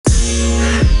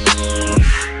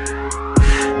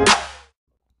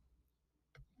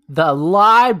The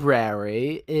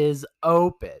library is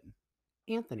open.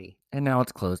 Anthony. And now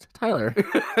it's closed. Tyler.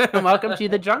 Welcome to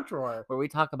the junk drawer, where we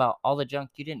talk about all the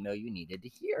junk you didn't know you needed to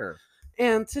hear.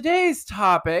 And today's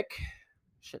topic,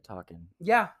 shit talking.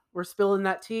 Yeah, we're spilling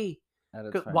that tea.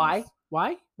 Why?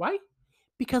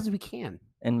 Because we can.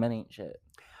 And men ain't shit.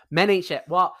 Men ain't shit.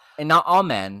 Well, and not all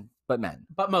men, but men.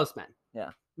 But most men. Yeah.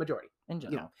 Majority. In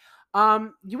general.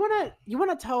 You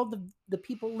wanna tell the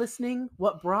people listening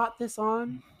what brought this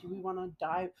on? Do we want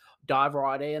to dive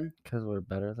right in? Because we're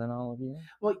better than all of you.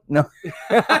 Well, no.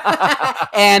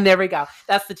 And there we go.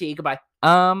 That's the tea. Goodbye.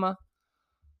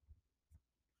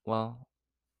 Well,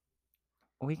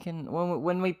 we can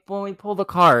when we pull the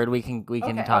card, we can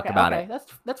talk about it.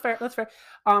 That's fair. That's fair.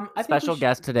 Special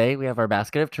guest today. We have our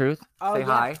basket of truth. Oh, Say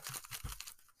hi.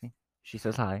 She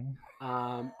says hi.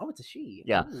 It's a she.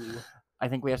 Yeah. Ooh. I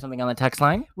think we have something on the text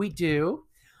line. We do.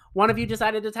 One of you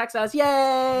decided to text us.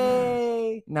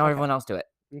 Yay! Now everyone else do it.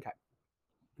 Okay.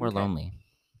 We're lonely.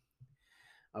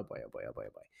 Oh boy.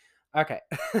 Okay.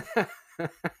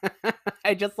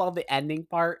 I just saw the ending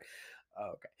part.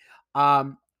 Okay.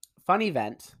 Fun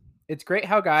event. It's great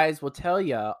how guys will tell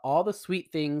you all the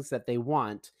sweet things that they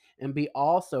want and be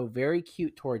also very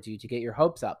cute towards you to get your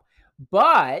hopes up.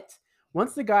 But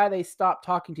once the guy they stop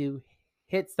talking to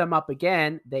hits them up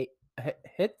again, they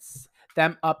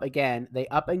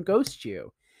up and ghost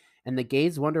you. And the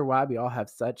gays wonder why we all have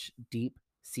such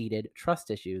deep-seated trust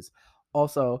issues.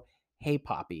 Also, hey,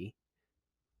 Poppy.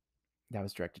 That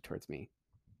was directed towards me.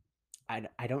 I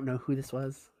don't know who this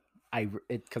was.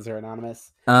 Because they're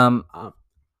anonymous. I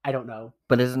don't know.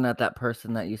 But isn't that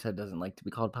person that you said doesn't like to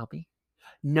be called Poppy?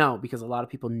 No, because a lot of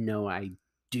people know I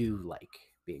do like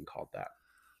being called that.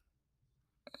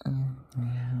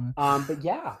 But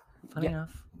yeah. Funny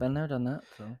enough. Been there, done that.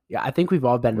 So. Yeah, I think we've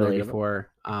all been there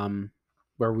before.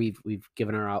 Where we've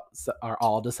given our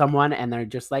all to someone and they're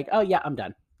just like, oh yeah, I'm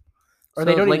done. Or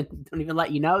they don't even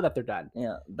let you know that they're done.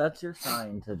 Yeah, that's your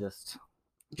sign to just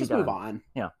move on.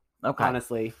 Yeah. Okay.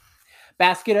 Honestly.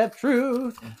 Basket of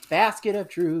truth.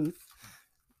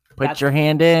 Put your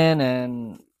hand in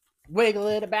and wiggle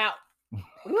it about.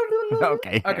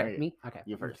 Okay. Okay. Me? Okay.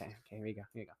 You first. Okay, here we go.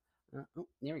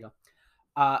 There we go.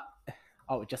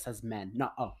 It just says men. No,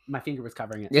 my finger was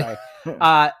covering it. Sorry.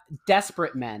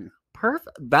 Desperate men.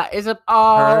 Perfect. That is a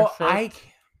perfect.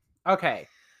 Okay.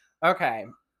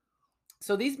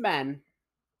 So these men,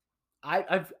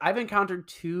 I've encountered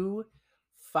too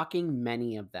fucking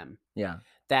many of them. Yeah.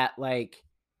 That like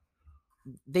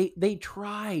they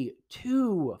try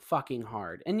too fucking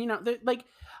hard, and they're like,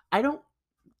 I don't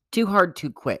too hard too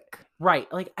quick.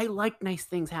 Right. Like I like nice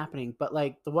things happening, but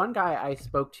like the one guy I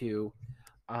spoke to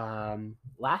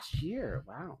last year.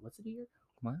 Wow, what's it a year?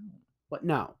 Wow. What?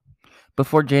 No.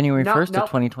 Before January 1st of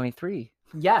 2023.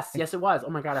 Yes, it was. Oh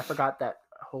my god, I forgot that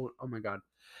whole. Oh my god.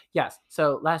 Yes.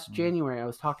 So last January, I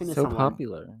was talking to someone. So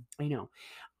popular. I know.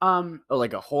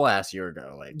 Like a whole ass year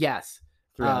ago. Like yes,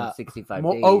 365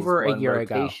 days. Over a year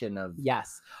ago. Of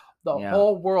yes, the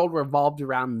whole world revolved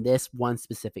around this one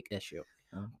specific issue.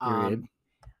 Period.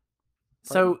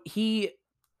 So he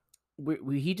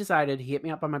decided, he hit me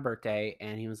up on my birthday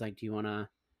and he was like, do you want to,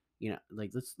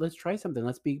 like, let's try something.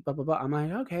 Let's be blah, blah, blah. I'm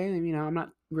like, okay. I'm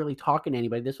not really talking to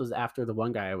anybody. This was after the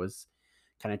one guy I was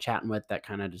kind of chatting with that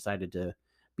kind of decided to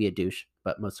be a douche,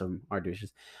 but most of them are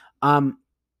douches.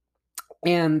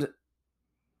 And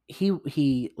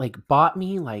he like bought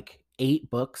me like 8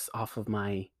 books off of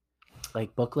my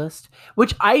like book list,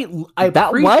 which I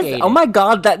that was, oh my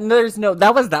god, that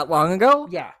was that long ago?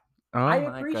 Yeah. Oh,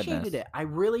 I appreciated it. I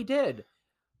really did.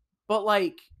 But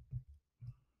like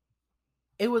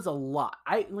it was a lot.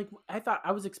 I thought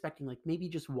I was expecting like maybe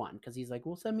just one, because he's like,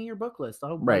 well, send me your book list.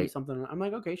 I'll write something. I'm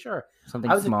like, okay, sure.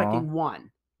 Something I was small. expecting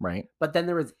one. Right. But then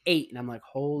there was 8 and I'm like,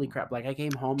 holy crap. Like I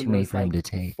came home and there was like to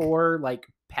take. 4 like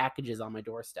packages on my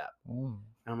doorstep. Oh.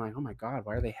 And I'm like, oh my god,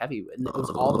 why are they heavy? And it was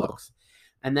all books.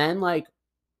 And then like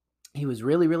he was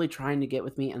really, really trying to get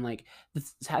with me. And like the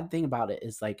sad thing about it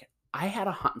is like I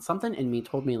had something in me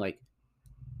told me like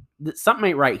something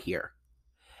ain't right here.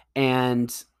 And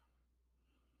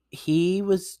he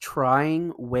was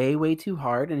trying way, way too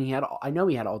hard. And I know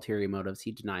he had ulterior motives.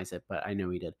 He denies it, but I know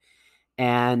he did.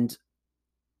 And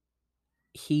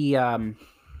he, I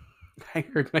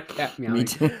heard my cat meowing. Me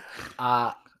too.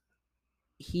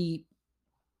 He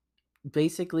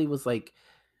basically was like,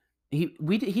 he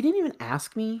didn't even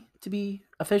ask me to be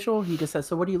official. He just said,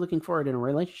 so what are you looking forward in a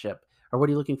relationship? Or what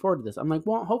are you looking forward to this? I'm like,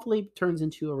 well, hopefully it turns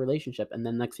into a relationship. And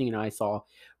then next thing you know, I saw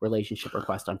relationship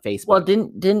request on Facebook. Well,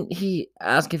 didn't he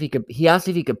ask if he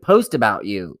could post about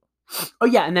you Oh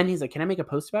yeah, and then he's like, "Can I make a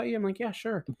post about you?" I'm like, "Yeah,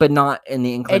 sure." But not in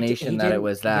the inclination that it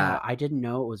was that. Yeah, I didn't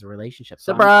know it was a relationship.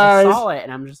 So Surprise! I saw it,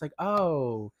 and I'm just like,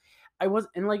 "Oh." I was,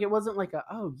 and like, it wasn't like a,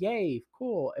 "Oh, yay,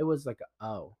 cool." It was like a,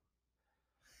 "Oh."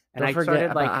 And Don't I forget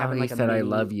started like about how having he like a said "I mini.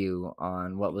 love you"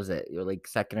 on what was it? Your like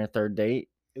second or third date?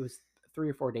 It was 3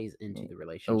 or 4 days into the Oh,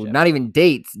 relationship. not even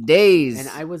dates, days. And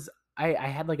I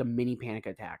had like a mini panic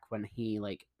attack when he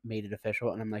like made it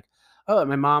official, and I'm like, "Oh," and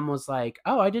my mom was like,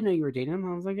 "Oh, I didn't know you were dating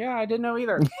him." I was like, "Yeah, I didn't know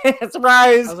either."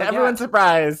 Surprise! I was like, Everyone's "Yeah."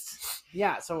 surprised.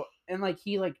 Yeah, so, and like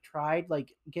he like tried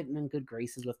like getting in good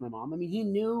graces with my mom. I mean, he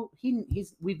knew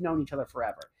we've known each other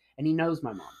forever, and he knows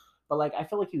my mom. But like I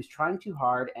feel like he was trying too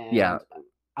hard, and Yeah,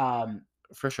 um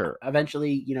for sure.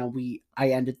 eventually, I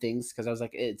ended things because I was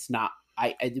like, it's not,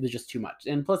 it was just too much,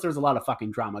 and plus there was a lot of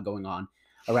fucking drama going on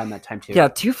around that time too. Yeah,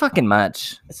 too fucking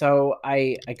much. So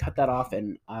I cut that off,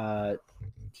 and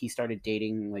he started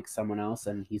dating like someone else,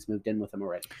 and he's moved in with him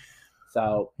already.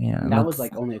 So yeah, that was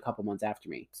like only a couple months after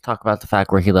me. Let's talk about the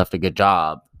fact where he left a good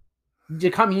job To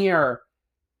come here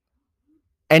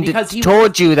and because he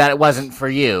told you that it wasn't for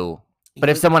you. But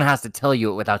if someone has to tell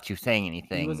you it without you saying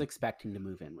anything, he was expecting to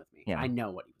move in with me. Yeah. I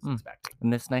know what he was expecting. In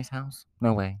this nice house,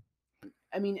 no way.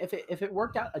 I mean, if it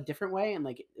worked out a different way, and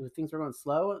like if things were going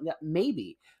slow,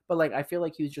 maybe. But like I feel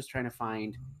like he was just trying to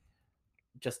find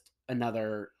just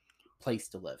another place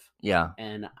to live. Yeah.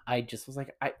 And I just was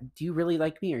like, do you really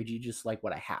like me, or do you just like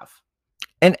what I have?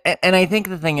 And I think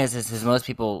the thing is most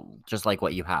people just like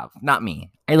what you have. Not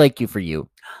me. I like you for you.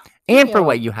 And for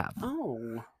what you have.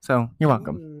 Oh. So you're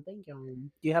welcome. Thank you.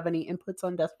 Do you have any inputs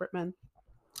on Desperate Men?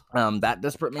 That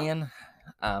Desperate Man.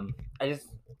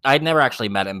 I'd never actually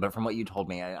met him, but from what you told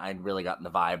me, I'd really gotten the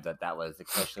vibe that was,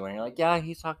 especially when you're like, yeah,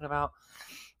 he's talking about,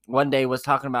 one day was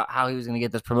talking about how he was going to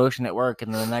get this promotion at work,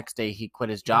 and then the next day he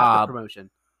quit his job. Promotion.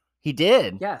 He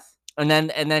did. Yes. And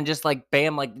then just like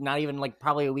bam, like not even like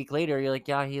probably a week later, you're like,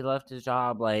 yeah, he left his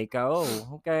job. Like, oh,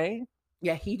 okay.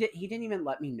 Yeah, he didn't even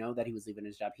let me know that he was leaving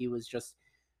his job. He was just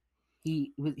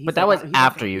but that was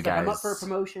after you guys. Like, I'm up for a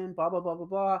promotion, blah blah blah blah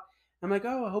blah. I'm like,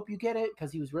 oh, I hope you get it,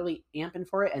 because he was really amping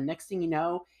for it. And next thing you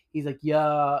know, he's like,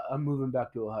 yeah, I'm moving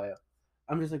back to Ohio.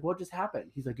 I'm just like, what just happened?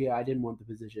 He's like, yeah, I didn't want the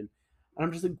position. And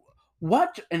I'm just like,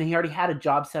 what? And he already had a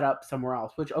job set up somewhere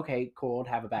else, which, okay, cool, to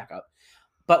have a backup.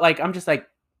 But like, I'm just like,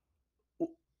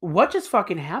 what just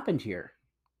fucking happened here?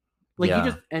 Like,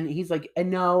 Yeah. he's like,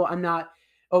 and no, I'm not.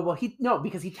 Oh, well,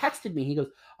 because he texted me. He goes,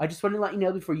 I just wanted to let you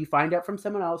know before you find out from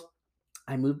someone else,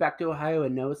 I moved back to Ohio,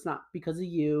 and no, it's not because of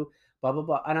you, blah, blah,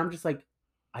 blah. And I'm just like,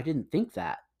 I didn't think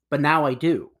that, but now I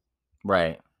do.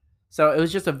 Right. So it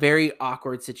was just a very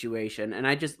awkward situation. And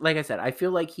I just, like I said, I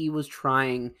feel like he was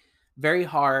trying very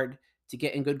hard to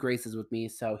get in good graces with me,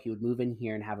 so he would move in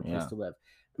here and have a place to live.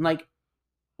 And like,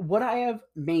 would I have?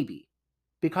 Maybe.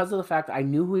 Because of the fact that I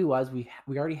knew who he was, we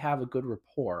already have a good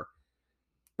rapport.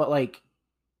 But like,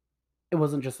 it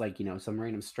wasn't just like, some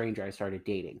random stranger I started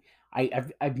dating.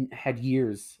 I've had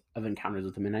years of encounters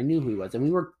with him, and I knew who he was,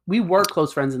 and we were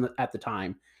close friends at the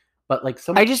time. But like,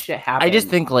 so much shit happened. I just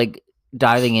think like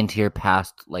diving into your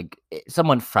past, like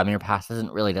someone from your past,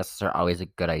 isn't really necessarily always a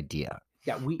good idea.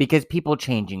 Yeah, because people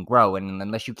change and grow, and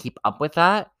unless you keep up with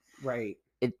that, right,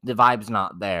 the vibe's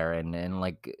not there, and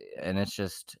it's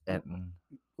just.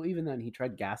 Well, even then, he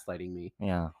tried gaslighting me.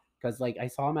 Yeah, because like I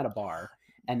saw him at a bar,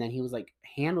 and then he was like,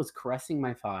 hand was caressing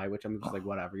my thigh, which I'm just like,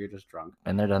 whatever, you're just drunk.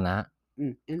 And they're done that.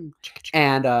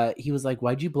 And he was like,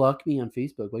 why'd you block me on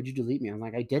Facebook? Why'd you delete me? I'm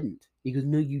like, I didn't. He goes,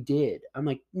 no, you did. I'm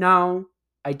like, no,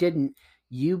 I didn't.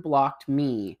 You blocked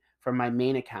me from my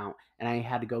main account, and I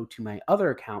had to go to my other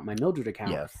account, my Mildred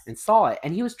account, and saw it.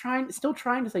 And he was still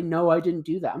trying to say, no, I didn't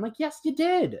do that. I'm like, yes, you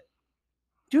did.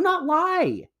 Do not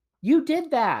lie. You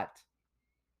did that.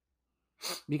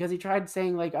 Because he tried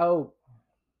saying like, oh,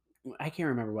 I can't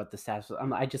remember what the stats was.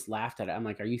 I just laughed at it. I'm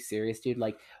like, are you serious, dude?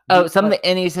 Like, something.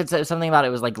 And he said something about it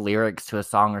was like lyrics to a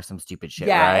song or some stupid shit.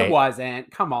 Yeah, right? It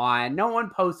wasn't. Come on, no one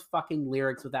posts fucking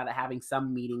lyrics without it having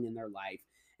some meaning in their life.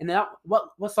 And that,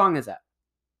 what song is that?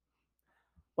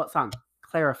 What song?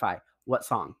 Clarify. What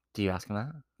song? Do you ask him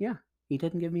that? Yeah, he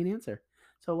didn't give me an answer.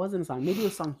 So it wasn't a song. Maybe it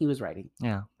was a song he was writing.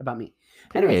 Yeah, about me.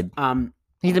 Period. Anyways,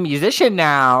 he's a musician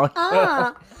now.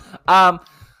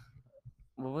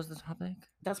 What was the topic?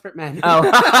 Desperate Men.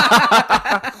 Oh.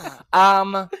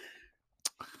 I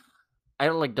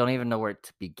don't even know where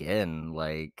to begin.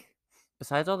 Like,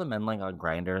 besides all the men like on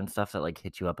Grindr and stuff that like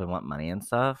hit you up and want money and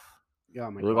stuff. Oh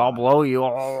my God. God. I'll blow you.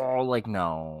 Oh, like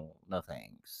no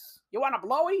thanks. You want a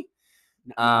blowy?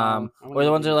 Or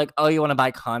the ones that are like, oh, you want to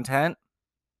buy content?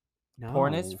 No.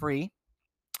 Porn is free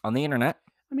on the internet.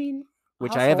 I mean,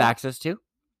 which I have access to.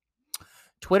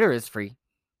 Twitter is free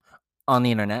on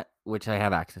the internet. which I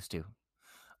have access to.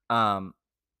 Um,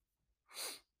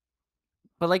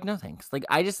 but like, no thanks. Like,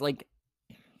 I just like,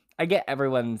 I get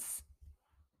everyone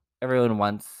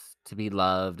wants to be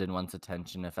loved and wants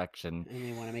attention, affection. And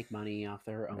they want to make money off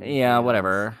their own. Yeah,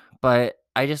 whatever. But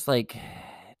I just like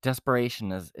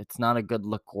desperation it's not a good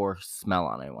look or smell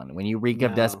on anyone. When you reek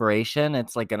of No. desperation,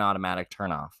 it's like an automatic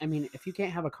turnoff. I mean, if you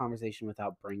can't have a conversation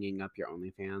without bringing up your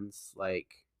OnlyFans, like,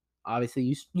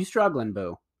 obviously you struggling,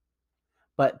 boo.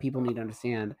 But people need to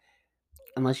understand,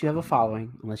 unless you have a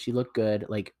following, unless you look good,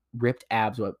 like ripped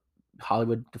abs, what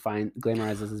Hollywood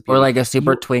glamorizes as beauty, Or like a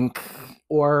super twink,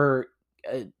 or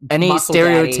any muscle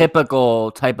daddy,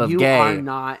 stereotypical type of you gay. are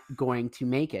not going to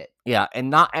make it. Yeah,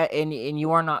 and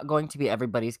you are not going to be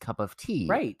everybody's cup of tea.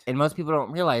 Right. And most people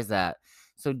don't realize that.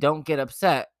 So don't get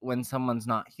upset when someone's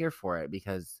not here for it,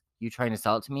 because you trying to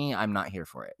sell it to me, I'm not here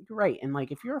for it. Right. And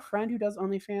like, if you're a friend who does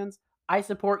OnlyFans, I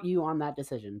support you on that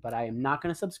decision, but I am not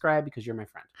going to subscribe because you're my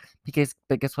friend.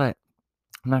 But guess what?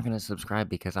 I'm not going to subscribe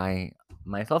because I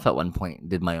myself at one point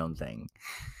did my own thing.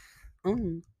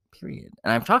 Period.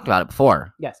 And I've talked about it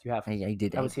before. Yes, you have. I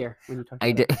did. I was here when you talked about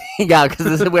I did. Yeah, because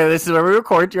this is where we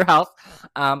record, your house.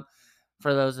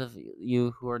 For those of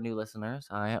you who are new listeners,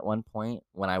 I at one point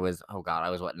when I was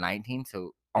what, 19?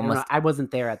 So almost I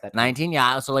wasn't there at that time. 19,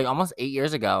 yeah. So like almost 8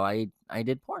 years ago, I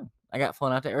did porn. I got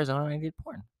flown out to Arizona and I did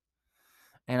porn.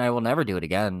 And I will never do it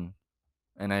again.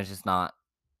 And it's just not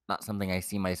something I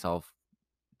see myself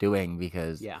doing,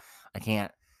 because I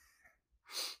can't.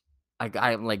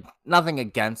 I'm like, nothing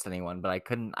against anyone, but I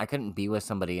couldn't be with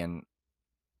somebody and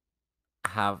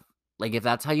have, like, if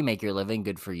that's how you make your living,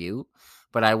 good for you.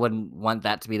 But I wouldn't want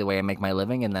that to be the way I make my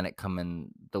living, and then it come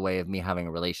in the way of me having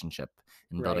a relationship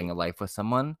and building a life with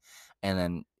someone, and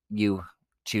then you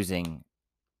choosing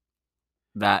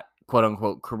that quote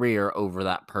unquote career over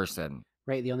that person.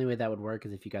 Right. The only way that would work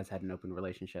is if you guys had an open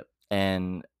relationship.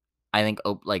 And I think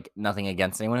like, nothing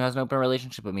against anyone who has an open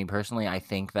relationship, but me personally, I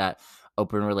think that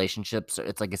open relationships,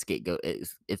 it's like a scapegoat.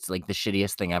 It's like the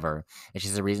shittiest thing ever. It's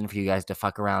just a reason for you guys to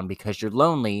fuck around because you're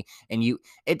lonely, and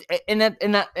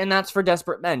that's for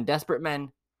desperate men. Desperate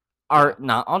men are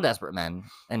not all desperate men,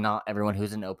 and not everyone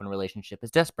who's in an open relationship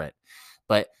is desperate.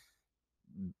 But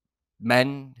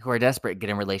men who are desperate get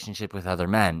in relationship with other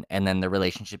men, and then the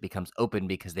relationship becomes open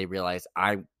because they realize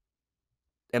I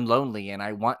am lonely and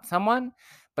I want someone,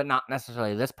 but not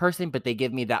necessarily this person, but they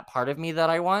give me that part of me that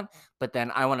I want, but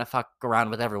then I want to fuck around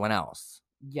with everyone else.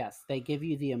 Yes, they give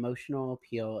you the emotional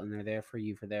appeal and they're there for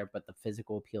you but the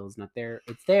physical appeal is not there.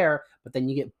 It's there, but then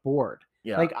you get bored.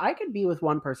 Yeah. Like, I could be with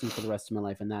one person for the rest of my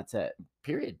life and that's it.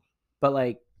 Period. But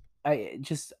like,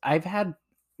 I've had,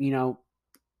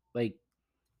 like,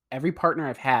 every partner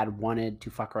I've had wanted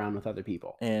to fuck around with other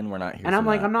people. And we're not here. And I'm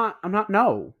like, I'm not,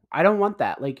 no, I don't want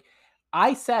that. Like,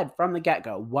 I said from the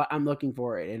get-go what I'm looking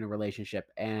for in a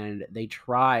relationship, and they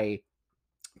try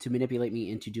to manipulate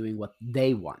me into doing what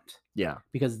they want. Yeah.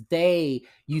 Because they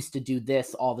used to do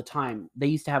this all the time. They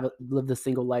used to live the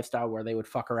single lifestyle where they would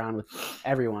fuck around with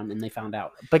everyone, and they found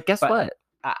out. But guess what?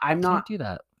 I'm not do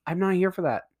that. I'm not here for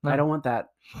that. No. I don't want that.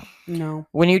 No.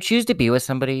 When you choose to be with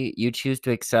somebody, you choose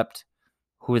to accept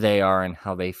who they are and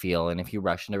how they feel. And if you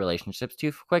rush into relationships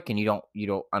too quick and you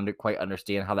don't quite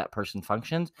understand how that person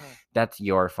functions, that's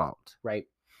your fault. Right.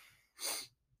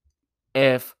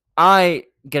 If I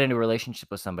get into a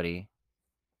relationship with somebody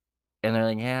and they're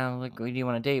like, yeah, like, do you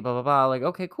want to date? Blah, blah, blah. Like,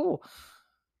 okay, cool.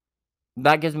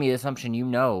 That gives me the assumption you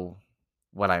know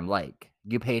what I'm like.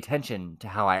 You pay attention to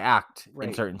how I act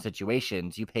in certain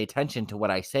situations. You pay attention to what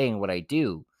I say and what I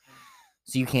do.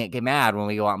 So you can't get mad when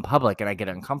we go out in public and I get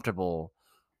uncomfortable,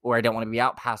 or I don't want to be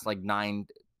out past like 9,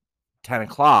 10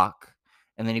 o'clock,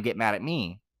 and then you get mad at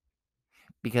me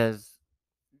because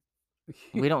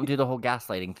we don't do the whole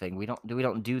gaslighting thing. We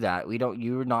don't do that.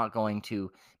 You're not going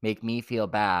to make me feel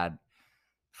bad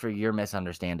for your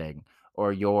misunderstanding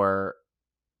or your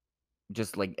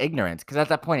just like ignorance. Because at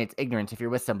that point, it's ignorance. If you're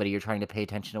with somebody, you're trying to pay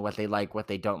attention to what they like, what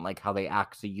they don't like, how they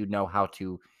act, so you know how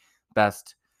to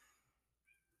best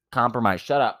compromise,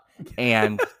 shut up,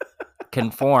 and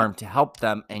conform to help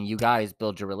them, and you guys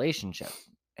build your relationship.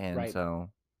 And so,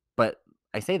 but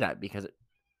I say that because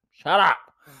shut up.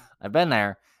 I've been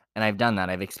there and I've done that.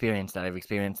 I've experienced that. I've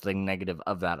experienced the negative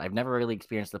of that. I've never really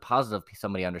experienced the positive,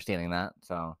 somebody understanding that.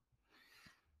 So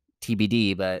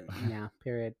TBD, but yeah,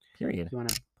 period. You want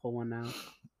to pull one now?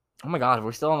 Oh my God,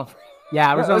 we're still on the.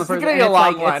 Yeah, we're still on the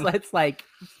first. It's like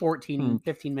 14,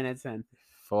 15 minutes in.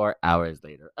 4 hours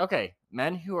later. Okay,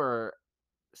 men who are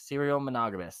serial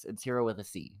monogamous. It's serial with a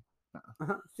C.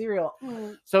 Serial.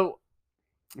 So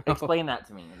Explain that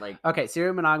to me. Like, Okay,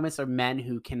 serial monogamists are men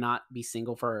who cannot be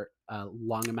single for a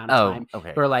long amount of oh, time.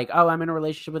 okay. Who are like, oh, I'm in a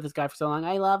relationship with this guy for so long.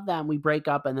 I love them. We break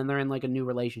up and then they're in like a new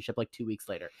relationship like 2 weeks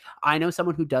later. I know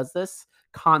someone who does this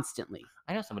constantly.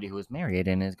 I know somebody who is married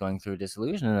and is going through a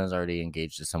dissolution and is already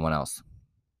engaged to someone else.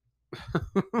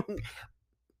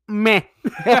 Meh.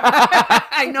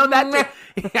 I know that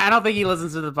too. I don't think he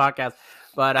listens to the podcast,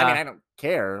 but I mean, I don't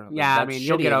care. yeah, I That's mean,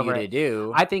 you'll shitty get of over you it. to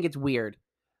do. I think it's weird.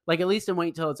 Like, at least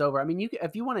wait till it's over. I mean,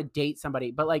 if you want to date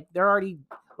somebody, but like they're already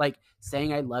like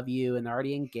saying I love you and they're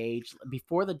already engaged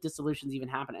before the dissolutions even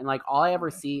happen. And like all I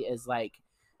ever see is like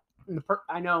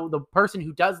I know the person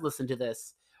who does listen to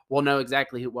this will know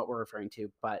exactly what we're referring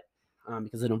to, but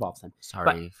because it involves him.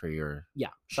 Sorry for your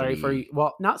Sorry for you.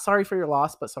 Well, not sorry for your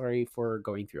loss, but sorry for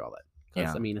going through all that.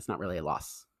 Because Yeah. I mean, it's not really a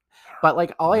loss. But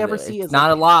like all I ever see It's is not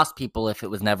like, a loss, people, if it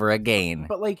was never a gain.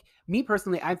 but like me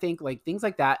personally, I think like things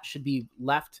like that should be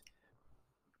left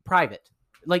private.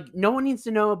 Like no one needs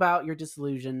to know about your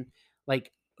disillusion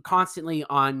like constantly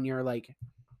on your like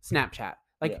Snapchat.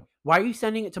 Like Yeah. why are you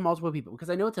sending it to multiple people? Because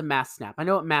I know it's a mass snap. I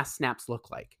know what mass snaps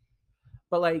look like.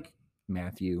 But like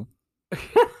Matthew.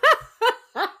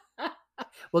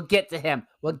 We'll get to him.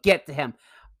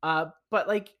 But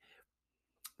like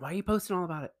why are you posting all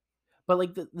about it? But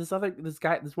like this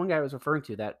one guy I was referring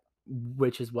to, that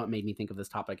which is what made me think of this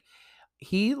topic.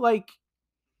 He like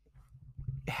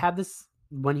had this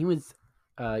when he was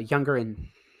younger and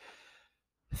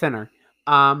thinner.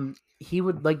 He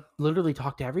would like literally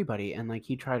talk to everybody and like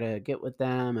he'd try to get with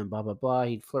them and blah blah blah.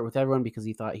 He'd flirt with everyone because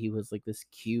he thought he was like this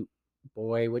cute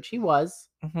boy, which he was.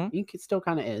 Mm-hmm. He still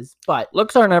kind of is, but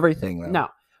looks aren't everything though.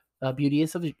 No, beauty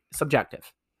is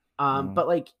subjective. But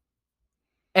like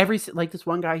this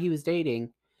one guy he was dating,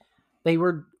 they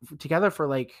were together for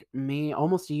like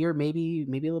almost a year, maybe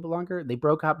a little bit longer. They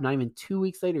broke up. Not even 2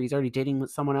 weeks later, he's already dating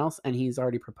with someone else, and he's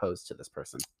already proposed to this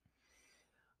person.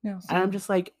 Yeah, and I'm just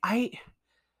like, I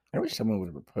wish someone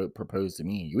would propose to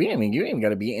me. You ain't even got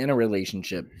to be in a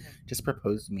relationship. Just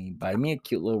propose to me. Buy me a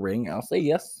cute little ring. I'll say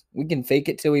yes. We can fake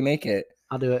it till we make it.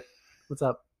 I'll do it. What's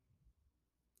up?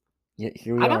 Yeah,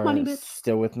 here we are, money,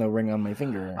 still with no ring on my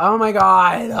finger. Oh my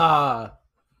god!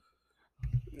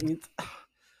 Motherfucker.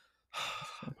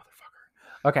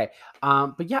 Okay,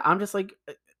 but yeah, I'm just like,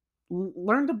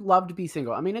 learn to love to be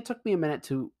single. I mean, it took me a minute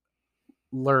to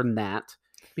learn that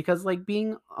because like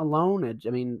being alone. I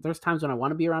mean, there's times when I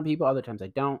want to be around people, other times I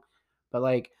don't. But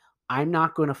like, I'm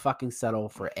not going to fucking settle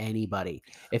for anybody.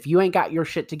 If you ain't got your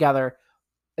shit together,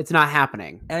 it's not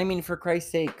happening. And I mean, for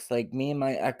Christ's sakes, like me and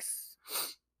my ex,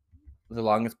 the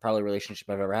longest probably relationship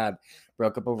I've ever had,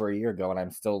 broke up over a year ago, and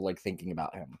I'm still like thinking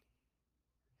about him.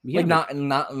 Yeah, like not in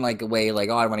like a way like,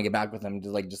 oh, I want to get back with him.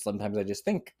 Just sometimes I just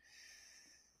think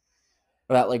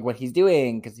about like what he's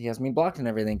doing because he has me blocked and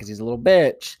everything because he's a little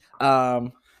bitch.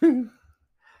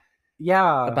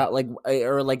 Yeah, about like,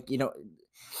 or like, you know,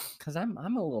 because I'm a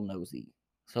little nosy.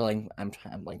 So like I'm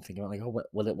like thinking about like, oh,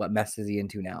 what mess is he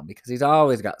into now? Because he's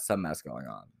always got some mess going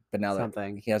on. But now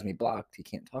that he has me blocked, he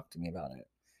can't talk to me about it.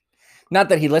 Not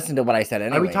that he listened to what I said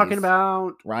anyways. Are we talking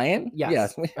about Ryan?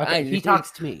 Yes. Okay. He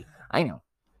talks to me. I know.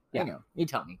 Yeah. I know. You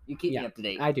tell me. You keep me up to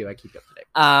date. I do. I keep you up to date.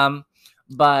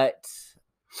 But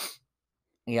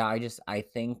yeah, I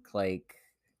think like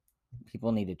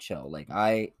people need to chill. Like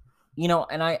you know,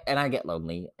 and I get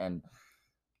lonely, and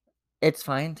it's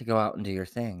fine to go out and do your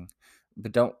thing,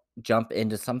 but don't jump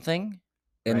into something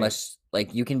unless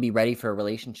like you can be ready for a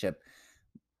relationship.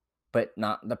 But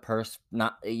not the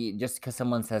just because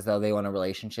someone says, oh, they want a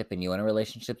relationship and you want a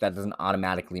relationship, that doesn't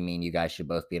automatically mean you guys should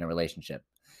both be in a relationship.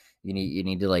 You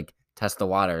need to like test the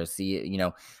waters, see, you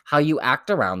know, how you act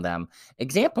around them.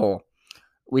 Example,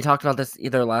 we talked about this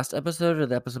either last episode or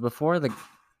the episode before. The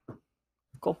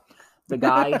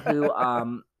guy who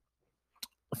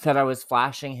said I was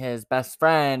flashing his best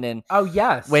friend, and oh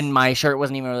yes, when my shirt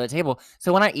wasn't even on the table.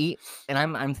 So when I eat, and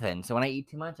I'm thin, so when I eat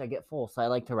too much, I get full. So I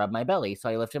like to rub my belly. So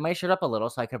I lifted my shirt up a little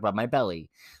so I could rub my belly,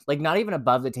 like not even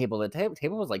above the table. The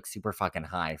table was like super fucking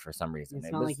high for some reason.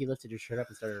 It's not like you lifted your shirt up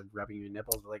and started rubbing your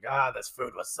nipples. Like, this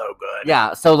food was so good.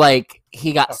 Yeah. So like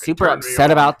he got super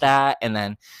upset about that, and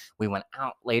then we went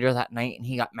out later that night, and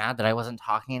he got mad that I wasn't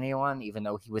talking to anyone, even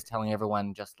though he was telling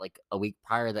everyone just like a week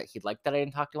prior that he'd like that I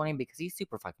didn't talk to anyone because he's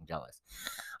super fucking jealous.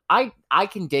 I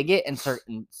can dig it in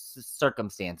certain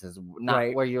circumstances,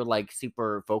 not where you're like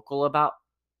super vocal about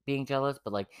being jealous,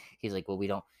 but like he's like, well, we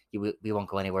won't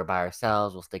go anywhere by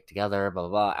ourselves. We'll stick together, blah, blah,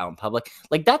 blah, out in public.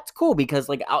 Like, that's cool because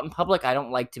like out in public, I don't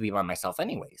like to be by myself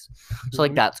anyways. So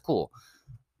like, that's cool.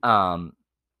 But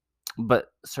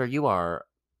sir, you are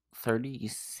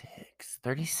 36.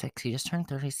 36. You just turned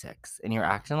 36 and you're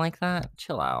acting like that?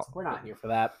 Chill out. We're not here for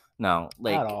that No,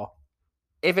 like at all.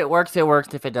 if it works, it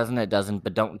works. If it doesn't, it doesn't.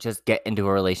 But don't just get into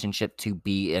a relationship to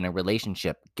be in a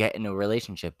relationship. Get into a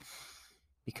relationship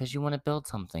because you want to build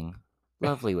something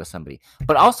lovely with somebody.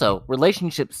 But also,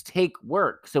 relationships take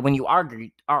work. So when you argue,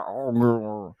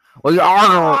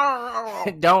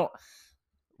 don't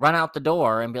run out the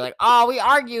door and be like, "Oh, we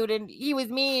argued and he was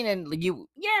mean," and you're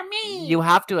mean. You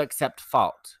have to accept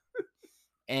fault,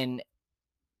 and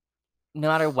no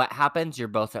matter what happens, you're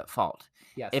both at fault.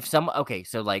 Yes.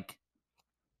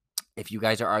 If you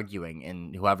guys are arguing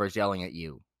and whoever's yelling at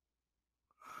you,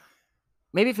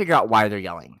 maybe figure out why they're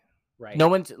yelling. Right. No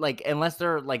one's like, unless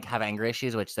they're like have anger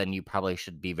issues, which then you probably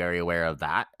should be very aware of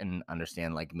that and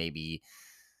understand, like maybe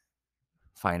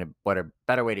find a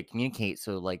better way to communicate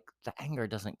so like the anger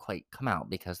doesn't quite come out,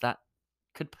 because that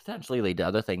could potentially lead to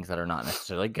other things that are not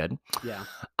necessarily good. Yeah.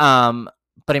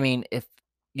 But I mean, if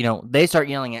they start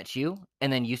yelling at you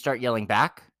and then you start yelling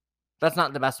back, that's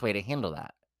not the best way to handle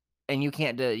that. And you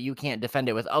can't defend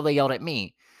it with, "Oh, they yelled at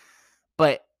me."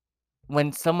 But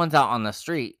when someone's out on the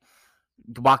street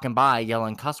walking by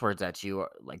yelling cuss words at you,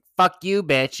 like "fuck you,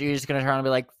 bitch," you're just gonna turn and be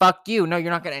like, "fuck you." No,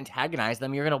 you're not gonna antagonize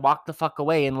them. You're gonna walk the fuck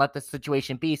away and let the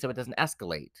situation be so it doesn't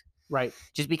escalate. Right.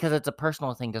 Just because it's a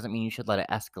personal thing doesn't mean you should let it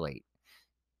escalate,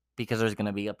 because there's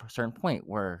gonna be a certain point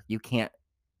where you can't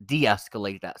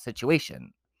de-escalate that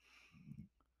situation.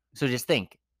 So just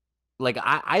think. Like,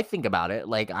 I think about it.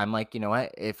 Like, I'm like, you know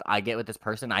what? If I get with this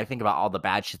person, I think about all the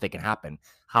bad shit that can happen.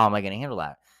 How am I going to handle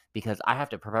that? Because I have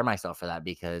to prepare myself for that.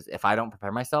 Because if I don't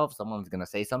prepare myself, someone's going to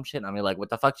say some shit. And I'm like, what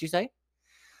the fuck did you say?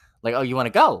 Like, oh, you want to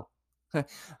go?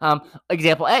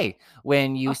 Example A,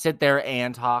 when you sit there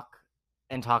and talk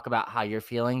about how you're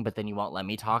feeling, but then you won't let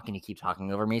me talk and you keep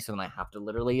talking over me. So then I have to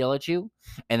literally yell at you.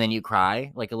 And then you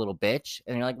cry like a little bitch.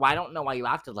 And you're like, well, I don't know why you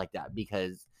acted like that,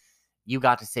 because you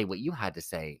got to say what you had to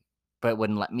say, but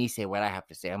wouldn't let me say what I have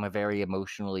to say. I'm a very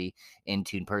emotionally in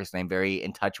tune person. I'm very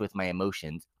in touch with my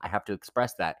emotions. I have to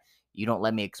express that. You don't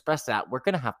let me express that, we're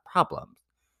gonna have problems.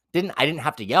 I didn't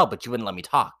have to yell, but you wouldn't let me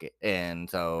talk, and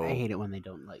so I hate it when they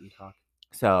don't let you talk.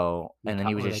 So and then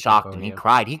he was Or just they talk shocked and over he you.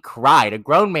 cried. He cried. A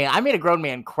grown man. I made a grown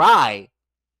man cry,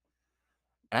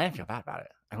 and I didn't feel bad about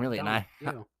it. I really Don't.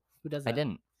 Ew. Who does that? I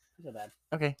didn't. Who's so bad?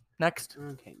 Okay, next.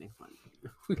 Okay, next one.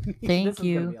 Thank This is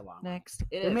you. gonna be a long one. Next.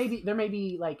 There may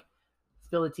be like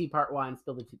spill the tea part 1,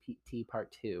 spill the tea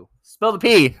part 2. Spill the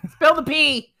pee. Spill the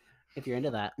pee. If you're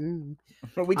into that.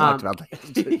 We talked about that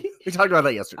yesterday. We talked about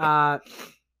that yesterday.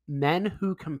 Men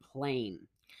who complain.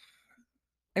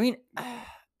 I mean,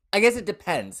 I guess it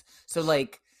depends. So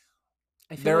like,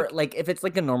 I feel like if it's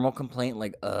like a normal complaint,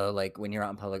 like when you're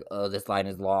out in public, this line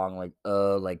is long, like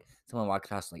someone walks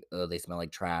past, like they smell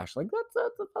like trash, like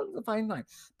that's a fine line.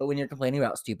 But when you're complaining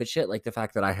about stupid shit, like the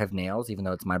fact that I have nails, even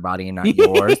though it's my body and not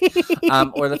yours,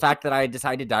 or the fact that I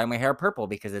decide to dye my hair purple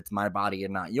because it's my body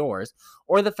and not yours,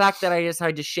 or the fact that I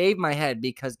decide to shave my head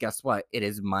because guess what, it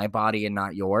is my body and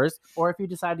not yours, or if you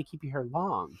decide to keep your hair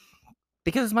long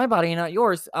because it's my body and not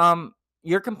yours,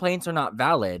 your complaints are not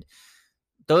valid.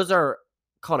 Those are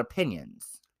called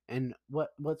opinions. And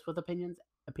what's with opinions?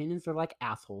 Opinions are like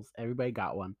assholes. Everybody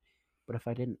got one. But if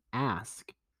I didn't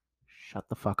ask, shut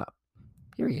the fuck up.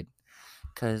 Period.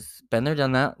 Because been there,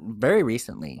 done that very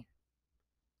recently.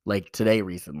 Like today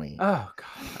recently. Oh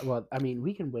god. Well, I mean,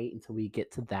 we can wait until we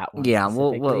get to that one. Yeah,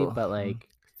 specifically, but like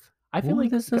I feel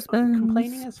like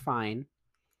complaining is fine.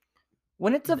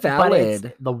 When it's a valid,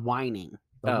 but it's the whining.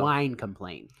 Whine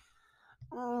complaint.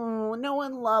 Oh, no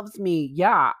one loves me.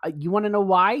 Yeah. You want to know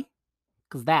why?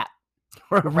 Because that.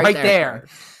 right there.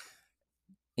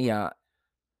 Yeah.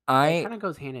 It kind of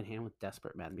goes hand in hand with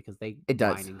desperate men because they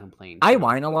whine and complain. I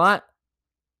whine a lot,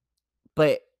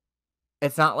 but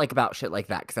it's not like about shit like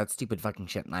that because that's stupid fucking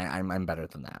shit, and I'm better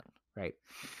than that. Right.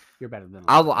 You're better than that.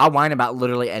 I'll whine about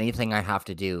literally anything I have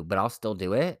to do, but I'll still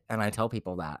do it, and I tell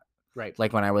people that. Right.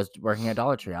 Like when I was working at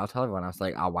Dollar Tree, I'll tell everyone, I was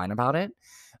like, I'll whine about it,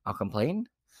 I'll complain,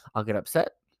 I'll get upset,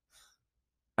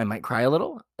 I might cry a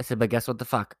little. I said, but guess what the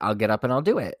fuck? I'll get up and I'll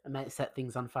do it. I might set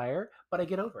things on fire, but I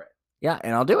get over it. Yeah,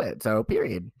 and I'll do it. So,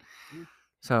 period.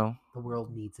 So the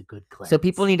world needs a good cleanse. So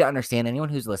people need to understand. Anyone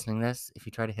who's listening to this, if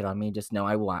you try to hit on me, just know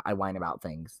I whine about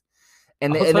things.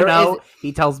 And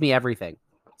he tells me everything.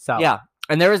 So yeah,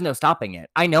 and there is no stopping it.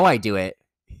 I know I do it.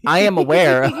 I am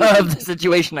aware of the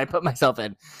situation I put myself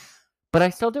in, but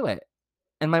I still do it.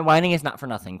 And my whining is not for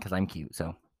nothing because I'm cute.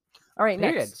 So, all right,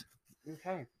 period. Next.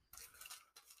 Okay.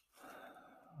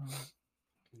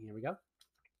 Here we go.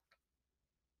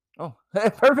 Oh,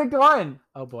 perfect one.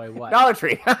 Oh boy, what? Dollar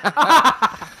Tree.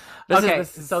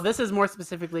 So this is more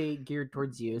specifically geared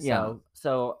towards you. Yeah.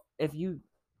 So So if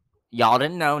y'all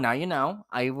didn't know, now you know.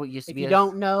 Used to if be you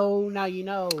don't know, now you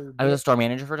know. I was a store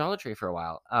manager for Dollar Tree for a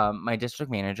while. My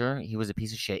district manager, he was a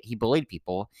piece of shit. He bullied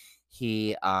people.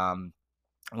 He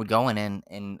would go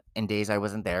in days I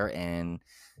wasn't there and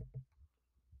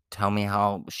tell me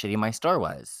how shitty my store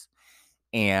was.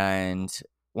 And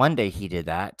one day he did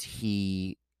that.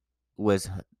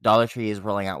 Dollar Tree is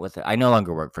rolling out with it. I no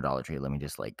longer work for Dollar Tree. Let me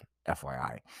just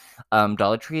FYI.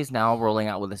 Dollar Tree is now rolling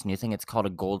out with this new thing. It's called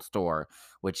a gold store,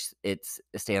 which it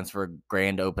stands for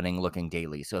grand opening looking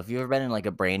daily. So if you've ever been in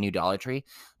a brand new Dollar Tree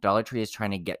is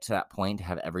trying to get to that point to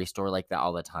have every store like that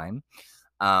all the time.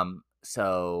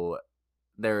 So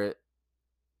they're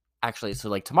actually,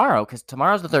 tomorrow, because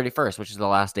tomorrow's the 31st, which is the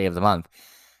last day of the month.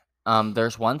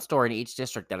 There's one store in each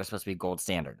district that is supposed to be gold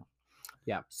standard.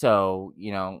 Yeah. So,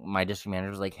 my district manager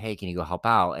was like, hey, can you go help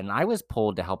out? And I was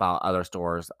pulled to help out other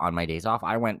stores on my days off.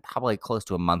 I went probably close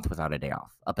to a month without a day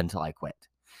off up until I quit.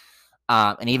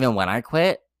 And even when I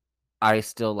quit, I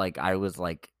still I was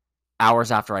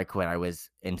hours after I quit, I was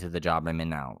into the job I'm in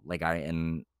now.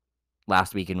 And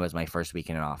last weekend was my first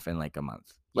weekend off in a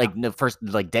month. Yeah. The first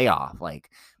day off.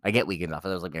 I get weekends off. That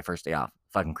was my first day off.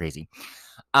 Fucking crazy.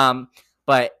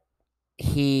 But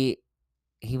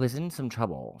he was in some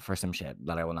trouble for some shit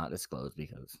that I will not disclose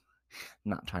because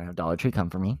I'm not trying to have Dollar Tree come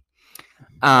for me.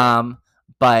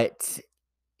 But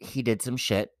he did some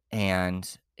shit and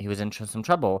he was in some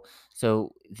trouble.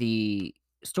 So the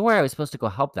store I was supposed to go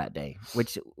help that day,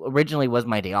 which originally was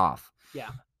my day off. Yeah.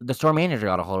 The store manager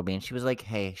got a hold of me and she was like,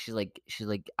 hey, she's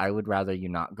like, I would rather you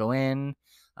not go in.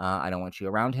 I don't want you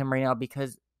around him right now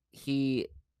because he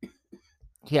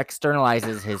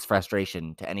externalizes his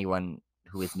frustration to anyone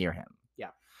who is near him. Yeah.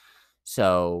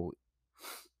 So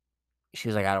she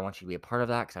was like, I don't want you to be a part of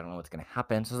that because I don't know what's going to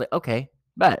happen. So I was like, okay,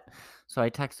 bet. So I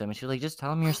texted him and she was like, just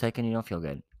tell him you're sick and you don't feel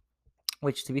good.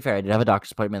 Which, to be fair, I did have a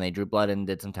doctor's appointment. They drew blood and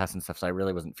did some tests and stuff, so I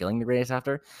really wasn't feeling the greatest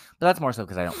after. But that's more so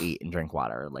because I don't eat and drink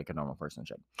water like a normal person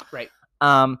should. Right.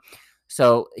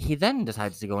 So he then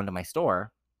decides to go into my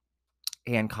store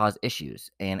and cause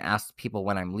issues and ask people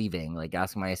when I'm leaving,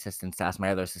 asking my assistants to ask my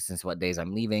other assistants what days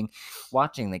I'm leaving,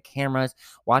 watching the cameras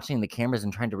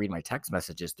and trying to read my text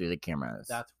messages through the cameras.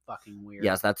 That's fucking weird.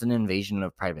 Yes, that's an invasion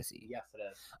of privacy. Yes, it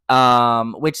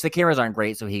is. Which the cameras aren't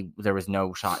great, so there was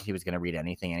no shot he was going to read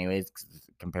anything anyways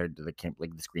compared to the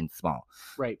screen's small.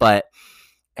 Right.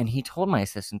 And he told my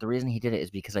assistant the reason he did it is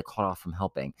because I called off from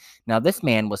helping. Now, this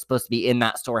man was supposed to be in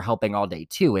that store helping all day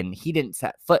too, and he didn't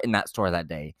set foot in that store that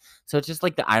day. So it's just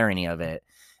the irony of it.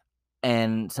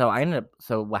 And so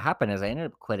what happened is I ended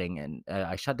up quitting, and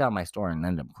I shut down my store and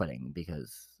ended up quitting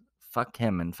because fuck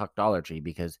him and fuck Dollar Tree,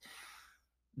 because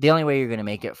the only way you're going to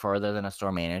make it further than a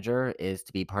store manager is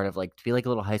to be part of to be like a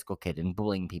little high school kid and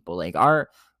bullying people.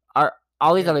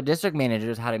 All these other district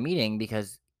managers had a meeting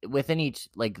because within each,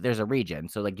 there's a region.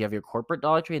 So you have your corporate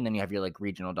Dollar Tree and then you have your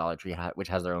regional Dollar Tree, which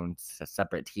has their own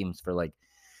separate teams for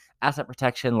asset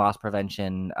protection, loss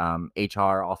prevention,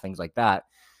 HR, all things like that.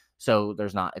 So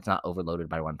it's not overloaded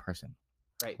by one person.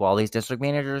 Right. Well, all these district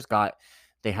managers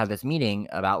they had this meeting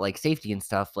about safety and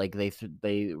stuff.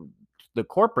 The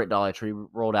corporate Dollar Tree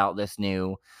rolled out this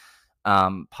new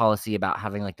policy about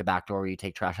having the back door where you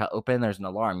take trash out open. There's an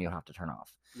alarm you have to turn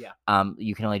off. Yeah.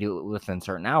 You can only do it within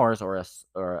certain hours, or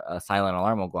a silent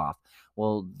alarm will go off.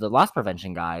 Well, the loss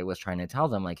prevention guy was trying to tell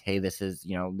them hey, this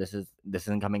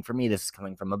isn't coming from me. This is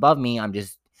coming from above me.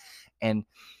 And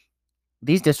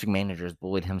these district managers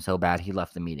bullied him so bad he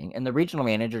left the meeting, and the regional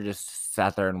manager just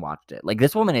sat there and watched it.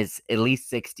 This woman is at least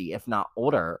 60, if not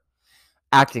older,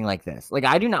 acting like this.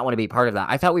 I do not want to be part of that.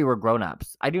 I thought we were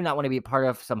grown-ups. I do not want to be part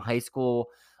of some high school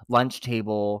lunch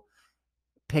table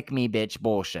pick me bitch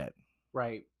bullshit.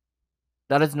 Right.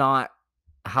 That is not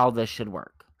how this should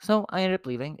work. So I ended up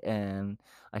leaving and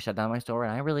I shut down my store,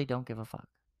 and I really don't give a fuck.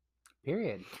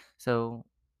 Period. So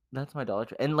that's my Dollar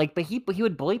Tree. And but he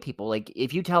would bully people.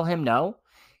 If you tell him no,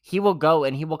 he will go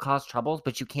and he will cause troubles,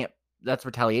 but you can't, that's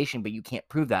retaliation, but you can't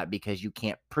prove that because you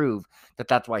can't prove that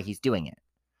that's why he's doing it.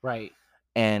 Right.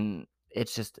 And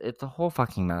it's a whole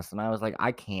fucking mess. And I was like,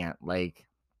 I can't,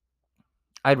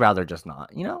 I'd rather just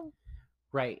not,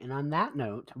 Right. And on that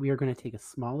note, we are going to take a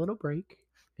small little break.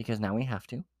 Because now we have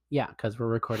to. Yeah, because we're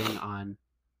recording on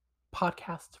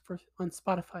podcast on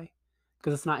Spotify.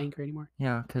 Because it's not Anchor anymore.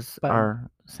 Yeah, because our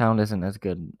sound isn't as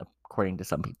good according to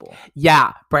some people.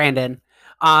 Yeah, Brandon.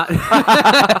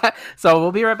 So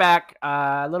we'll be right back.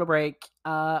 A little break.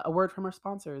 A word from our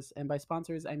sponsors. And by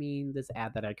sponsors, I mean this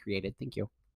ad that I created. Thank you.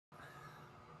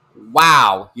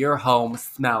 Wow, your home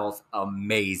smells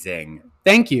amazing.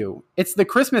 Thank you. It's the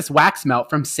Christmas wax melt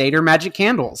from Seder Magic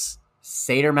Candles.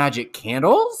 Seder Magic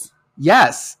Candles?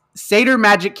 Yes, Seder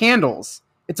Magic Candles.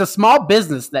 It's a small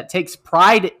business that takes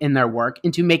pride in their work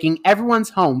into making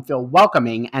everyone's home feel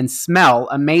welcoming and smell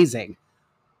amazing.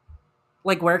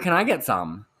 Like, where can I get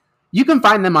some? You can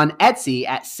find them on Etsy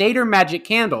at Seder Magic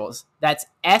Candles. That's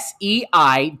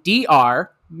SEIDR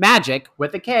Magic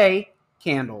with a K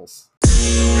Candles.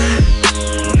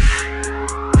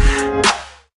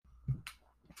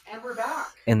 And we're back.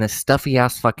 In the stuffy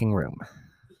ass fucking room.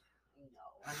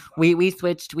 We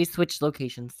switched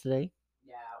locations today.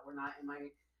 Yeah, we're not in my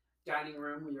dining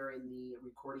room. We are in the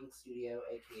recording studio,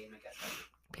 aka my guest bedroom.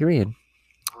 Period.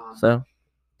 So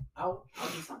I'll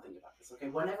do something about this. Okay,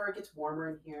 whenever it gets warmer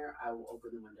in here, I will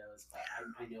open the windows. But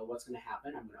I know what's going to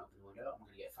happen. I'm going to open the window. I'm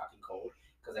going to get fucking cold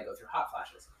because I go through hot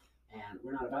flashes, and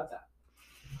we're not about that.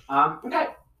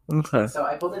 Okay. So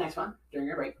I pulled the next one during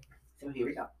our break. So here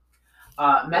we go.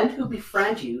 Men who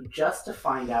befriend you just to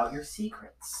find out your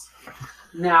secrets.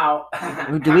 Now,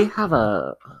 do we have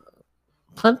a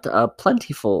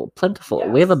plentiful? Yes.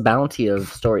 We have a bounty of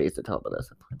stories to tell about this.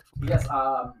 Yes.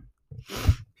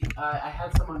 I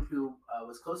had someone who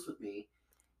was close with me,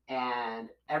 and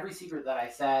every secret that I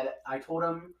said, I told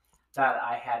him that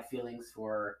I had feelings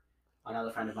for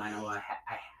another friend of mine. Well, I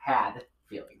had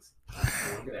feelings.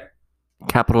 Over there.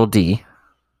 Capital D.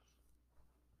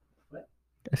 What?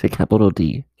 I said capital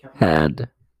D. Had.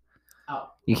 Oh.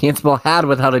 You can't spell had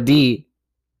without a D.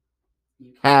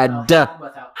 You can't spell had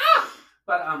without.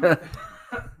 But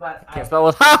but can't spell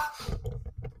with ha.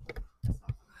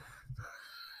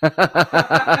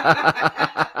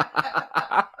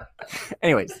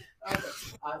 Anyways. Okay.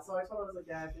 So I told him, I was like,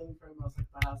 yeah, I feel for him. I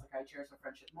was like, I cherish our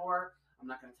friendship more. I'm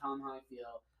not going to tell him how I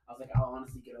feel. I was like, I'll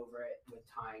honestly get over it with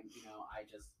time. You know,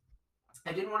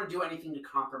 I didn't want to do anything to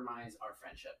compromise our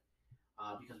friendship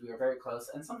because we were very close.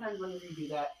 And sometimes when you do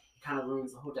that, it kind of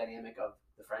ruins the whole dynamic of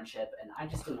the friendship. And I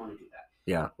just didn't want to do that.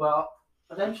 Yeah. Well,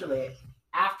 eventually,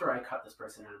 after I cut this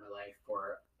person out of my life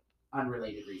for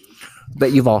unrelated reasons.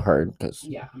 That you've all heard.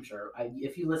 Yeah, I'm sure.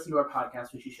 If you listen to our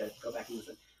podcast, which you should, go back and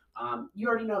listen. You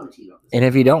already know the tea. And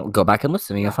if you don't, go back and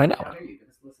listen and you'll find out. How dare you?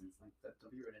 Just listen.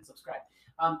 Don't be rude and subscribe.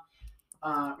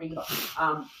 Ring the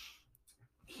bell.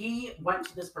 He went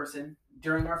to this person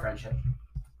during our friendship,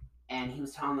 and he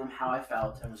was telling them how I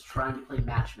felt and was trying to play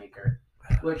matchmaker,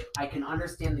 which I can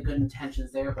understand the good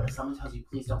intentions there, but if someone tells you,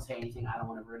 please don't say anything, I don't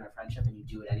want to ruin our friendship, and you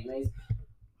do it anyways.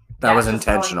 That was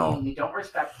intentional. You don't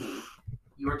respect me.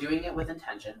 You are doing it with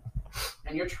intention,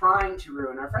 and you're trying to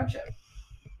ruin our friendship.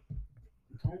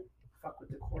 Don't fuck with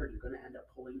the cord. You're going to end up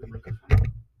pulling the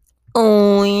microphone.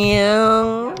 Oh,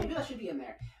 yeah. Yeah, maybe that should be in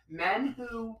there. Men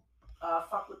who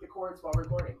fuck with the cords while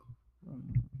recording.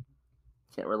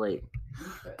 Can't relate.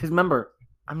 Because remember,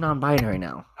 I'm non-binary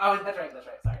now. Oh, that's right.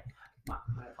 Sorry. My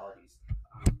apologies.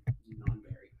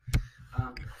 Non-binary.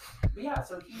 But yeah,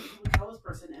 so he would tell this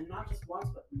person, and not just once,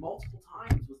 but multiple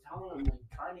times, was telling him, like,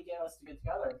 trying to get us to get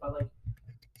together. But, like,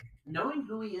 knowing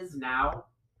who he is now,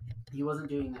 he wasn't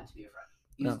doing that to be a friend.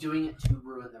 He was doing it to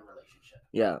ruin the relationship.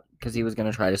 Yeah, because he was going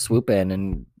to try to swoop in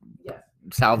and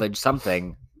salvage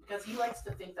something. Because he likes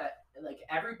to think that, like,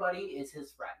 everybody is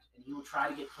his friend, and he will try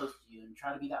to get close to you and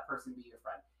try to be that person, be your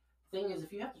friend. Thing is,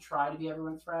 if you have to try to be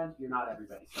everyone's friend, you're not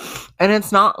everybody's friend. And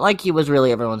it's not like he was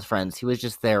really everyone's friends. He was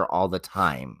just there all the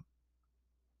time.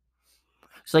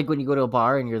 It's like when you go to a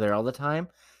bar and you're there all the time,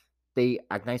 they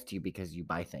act nice to you because you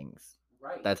buy things.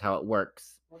 Right. That's how it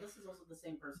works. Well, this is also the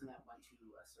same person that went to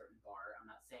a certain bar. I'm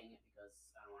not saying it because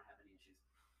I don't want to have any issues.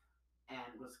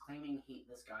 And was claiming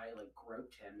this guy, like,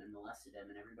 groped him and molested him,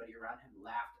 and everybody around him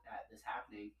laughed at this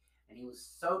happening. And he was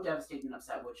so devastated and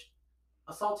upset, which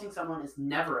assaulting someone is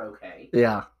never okay.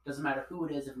 Yeah. Doesn't matter who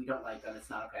it is. If we don't like them, it's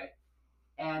not okay.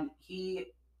 And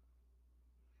he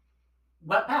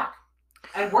went back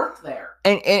and worked there.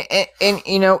 And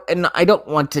you know, and I don't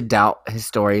want to doubt his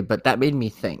story, but that made me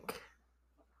think.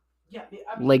 Yeah.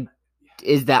 I mean, like,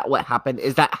 is that what happened?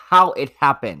 Is that how it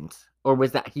happened? Or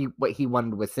was that what he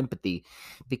wanted was sympathy?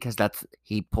 Because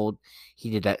he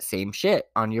did that same shit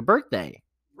on your birthday.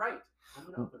 Right. I'm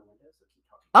going to open a window, so keep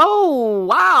talking. Oh,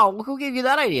 wow. Who gave you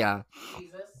that idea?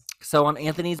 Jesus. So on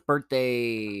Anthony's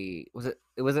birthday, was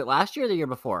it last year or the year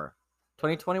before?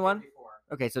 2021?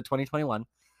 Okay, so 2021.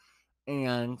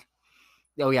 And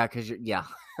oh yeah, because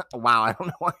wow, I don't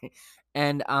know why.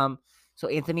 And so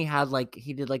Anthony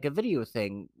he did a video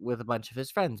thing with a bunch of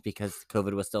his friends because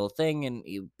COVID was still a thing and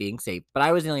being safe. But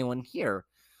I was the only one here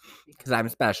because I'm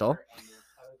special.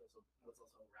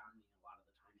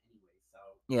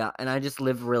 Yeah, and I just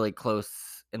live really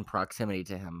close in proximity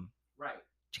to him. Right.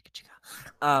 Chicka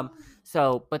chicka.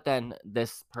 So, but then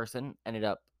this person ended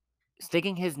up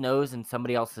sticking his nose in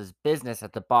somebody else's business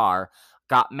at the bar,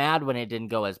 got mad when it didn't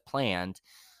go as planned,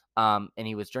 and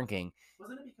he was drinking.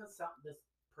 Wasn't it because this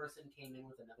person came in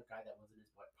with another guy that wasn't his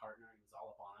partner and was all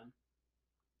up on him?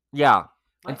 Yeah.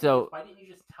 My And thing so is, why didn't you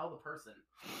just tell the person?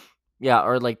 yeah,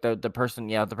 or like the person,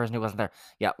 yeah, the person who wasn't there.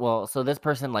 Yeah, well, so this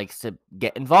person likes to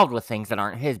get involved with things that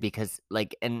aren't his because,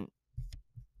 like, in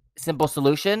simple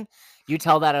solution, you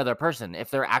tell that other person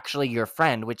if they're actually your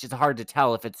friend, which is hard to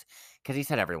tell if it's because he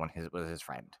said everyone was his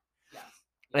friend. Yes.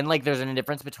 And like, there's a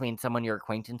difference between someone your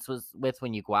acquaintance was with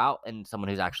when you go out and someone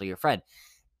who's actually your friend.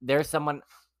 There's someone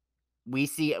we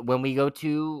see when we go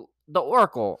to the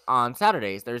Oracle on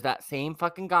Saturdays. There's that same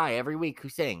fucking guy every week who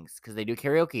sings because they do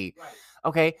karaoke. Right.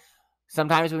 Okay.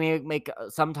 Sometimes we make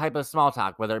some type of small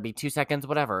talk, whether it be 2 seconds,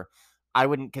 whatever. I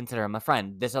wouldn't consider him a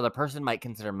friend. This other person might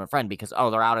consider him a friend because,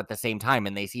 oh, they're out at the same time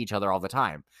and they see each other all the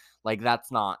time. Like, that's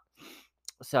not.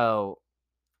 So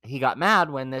he got mad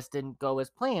when this didn't go as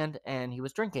planned and he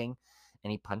was drinking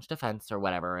and he punched a fence or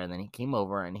whatever. And then he came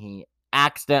over and he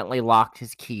accidentally locked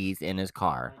his keys in his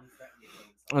car.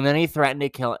 And then he threatened to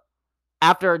kill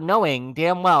after knowing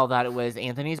damn well that it was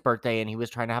Anthony's birthday and he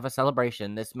was trying to have a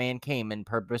celebration. This man came and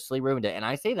purposely ruined it. And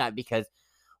I say that because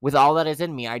with all that is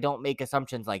in me, I don't make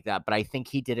assumptions like that, but I think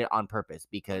he did it on purpose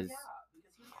because Yeah,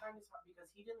 because he was trying to talk, because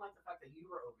he didn't like the fact that you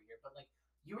were over here, but like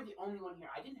you were the only one here.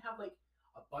 I didn't have like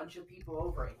a bunch of people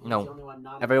over, and he was the only one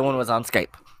not. Everyone was on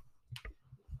Skype.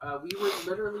 We were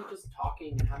literally just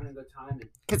talking and having a good time,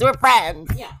 because we're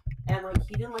friends. Yeah, and like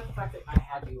he didn't like the fact that I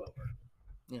had you over.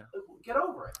 Yeah, get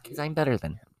over it. Because I'm better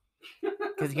than him.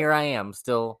 Because here I am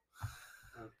still.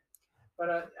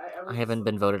 But I haven't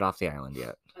been voted off the island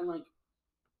yet. And like,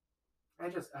 I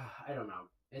don't know.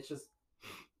 It's just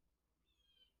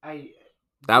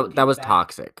that was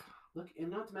toxic. Look, and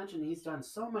not to mention he's done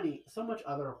so much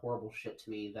other horrible shit to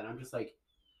me that I'm just like,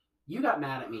 you got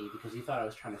mad at me because you thought I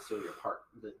was trying to steal your part,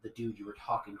 the dude you were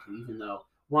talking to, even though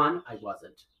one, I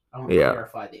wasn't. I want to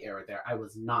clarify the error there. I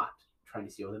was not trying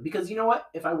to steal him because you know what?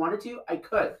 If I wanted to, I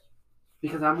could.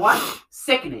 Because I'm what?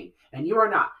 Sickening, and you are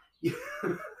not.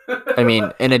 I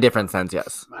mean, in a different sense,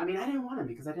 yes. I mean, I didn't want him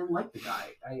because I didn't like the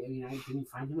guy. I mean, I didn't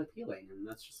find him appealing, and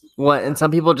that's just what. And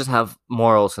some people just have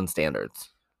morals and standards.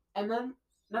 And then,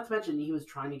 not to mention, he was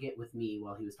trying to get with me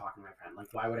while he was talking to my friend.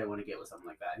 Like, why would I want to get with something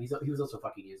like that? And he was also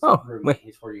fucking his roommate,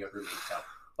 his 4-year roommate. So,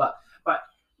 but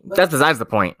that's besides the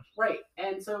point, right?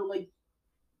 And so, like,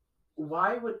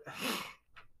 why would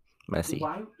messy?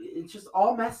 Why it's just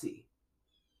all messy.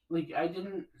 Like,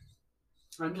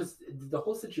 I'm just the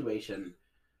whole situation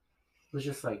was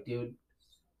just like, dude.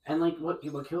 And like, what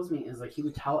kills me is like he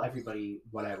would tell everybody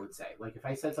what I would say. Like, if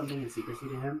I said something in secrecy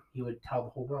to him, he would tell the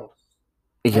whole world.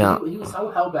 Yeah, he was so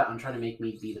hell bent on trying to make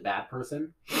me be the bad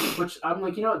person, which I'm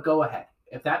like, you know what? Go ahead.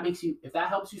 If that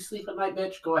helps you sleep at night,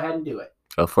 bitch, go ahead and do it.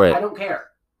 Go for it. I don't care,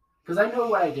 because I know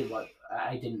what I did. What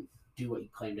I didn't do what you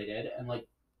claimed I did, and like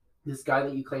this guy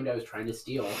that you claimed I was trying to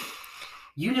steal,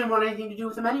 you didn't want anything to do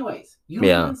with him anyways. You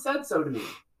even said so to me.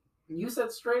 You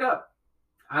said straight up,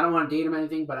 I don't want to date him or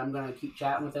anything, but I'm gonna keep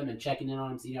chatting with him and checking in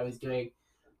on him, seeing how he's doing.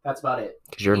 That's about it.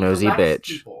 Because you're a nosy bitch.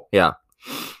 People. Yeah.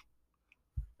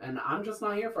 And I'm just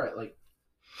not here for it. Like,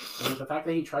 the fact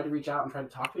that he tried to reach out and try to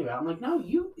talk to me about it, I'm like, no,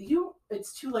 you,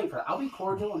 it's too late for that. I'll be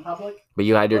cordial in public. But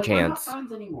you had your chance. We're not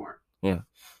friends anymore. Yeah.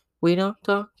 We don't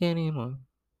talk anymore.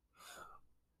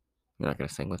 You're not going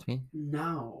to sing with me?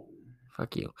 No.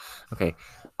 Fuck you. Okay.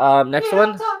 Next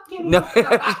one? No.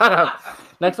 Shut up.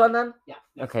 Next one then? Yeah.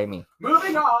 Okay, me.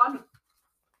 Moving on.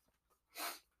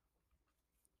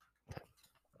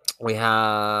 We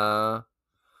have...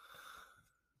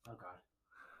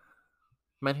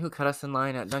 men who cut us in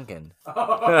line at Dunkin'.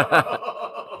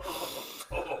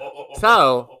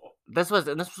 So this was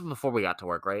before we got to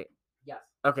work, right? Yes.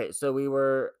 Okay, so we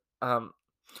were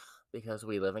because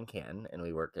we live in Canton and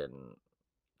we work in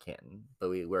Canton,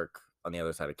 but we work on the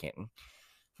other side of Canton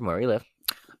from where we live.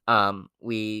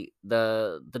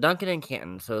 The Dunkin' in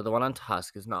Canton, so the one on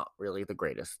Tusk is not really the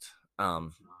greatest. They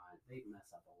mess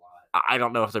up a lot. I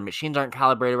don't know if their machines aren't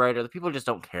calibrated right or the people just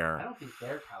don't care. I don't think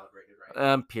they're calibrated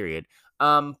right. Period.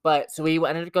 But so we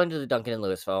ended up going to the Dunkin' in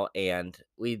Louisville, and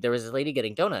there was a lady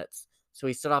getting donuts. So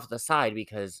we stood off to the side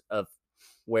because of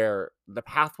where the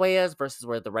pathway is versus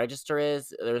where the register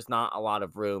is. There's not a lot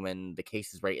of room, and the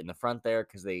case is right in the front there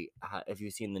because if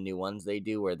you've seen the new ones they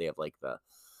do where they have like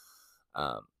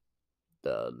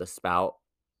the spout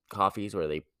coffees where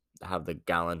they have the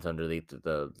gallons underneath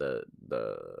the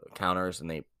counters and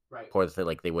they pour the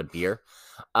like they would beer.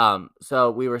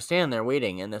 So we were standing there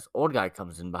waiting, and this old guy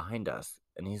comes in behind us,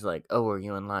 and he's like, "Oh, are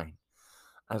you in line?"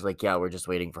 I was like, yeah, we're just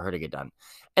waiting for her to get done.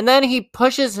 And then he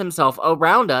pushes himself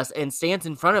around us and stands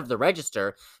in front of the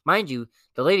register. Mind you,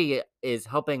 the lady is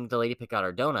helping the lady pick out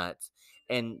her donuts,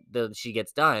 and she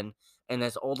gets done. And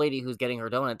this old lady who's getting her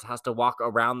donuts has to walk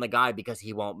around the guy because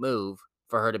he won't move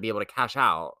for her to be able to cash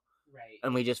out. Right.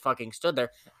 And we just fucking stood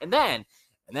there. And then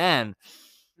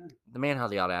the man had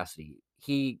the audacity.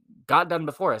 He got done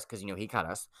before us because, he cut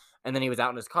us. And then he was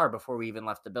out in his car before we even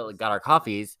left the building, got our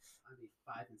coffees.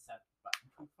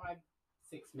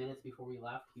 6 minutes before we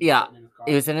left. He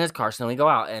was in his car. So then we go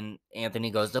out, and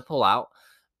Anthony goes to pull out,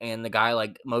 and the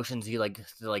guy motions you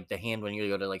the hand when you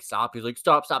go to stop. He's like,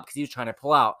 stop, because he was trying to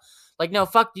pull out. Like, no,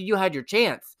 fuck, you had your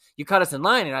chance. You cut us in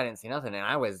line, and I didn't say nothing. And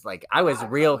I was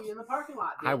real in the parking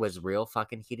lot, I was real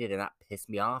fucking heated, and that pissed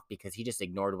me off because he just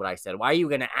ignored what I said. Why are you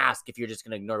gonna ask if you're just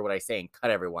gonna ignore what I say and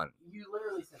cut everyone? You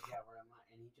literally said, yeah, we're in line,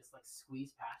 and he just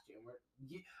squeezed past you.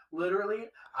 And literally,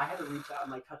 I had to reach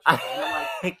out and touch your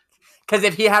hand. Because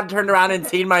if he had turned around and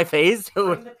seen my face,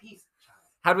 bring the piece,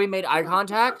 had we made eye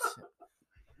contact,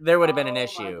 there would have been an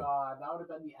issue. Oh my god, that would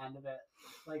have been the end of it.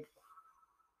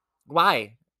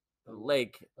 Why? The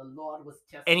Lord was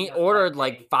testing. And he ordered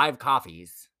 5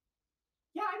 coffees.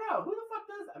 Yeah, I know. Who the fuck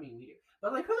does that? I mean, we do.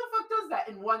 But who the fuck does that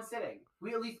in one sitting?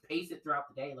 We at least pace it throughout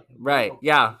the day. Right,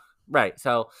 yeah. Right.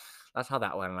 So that's how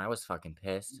that went, and I was fucking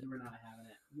pissed. You were not having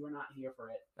it. You were not here for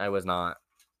it. I was not.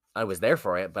 I was there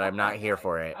for it, but I'm not here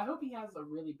for it. I hope he has a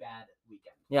really bad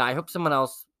weekend. Yeah, I hope someone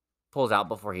else pulls out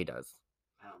before he does.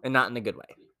 And not in a good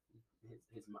way.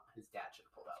 His dad should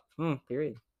have pulled out.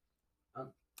 Period.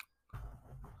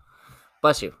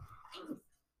 Bless you.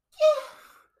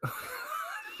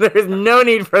 There's no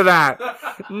need for that.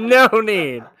 No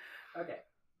need. Okay.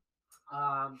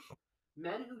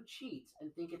 Men who cheat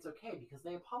and think it's okay because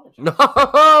they apologize. No.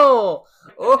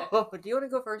 Oh, do you want to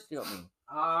go first? Do you want me?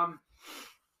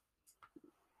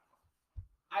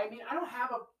 I mean, I don't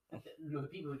have the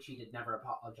people who cheated never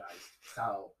apologized,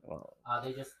 so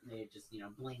they just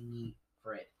blame me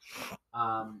for it.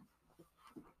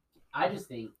 I just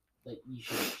think that you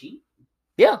shouldn't cheat.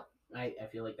 Yeah. I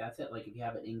feel like that's it. If you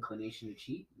have an inclination to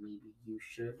cheat, maybe you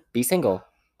should be single.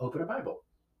 Open a Bible.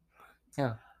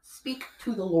 Yeah. Speak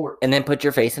to the Lord. And then put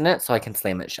your face in it so I can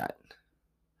slam it shut.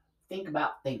 Think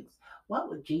about things. What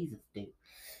would Jesus do?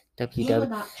 He would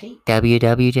not cheat.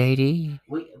 WWJD.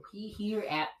 We here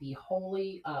at the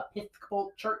Holy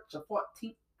Episcopal Church of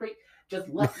 14th Street just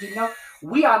let you know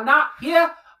we are not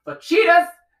here for cheaters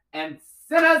and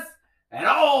sinners and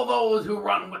all those who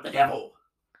run with the devil.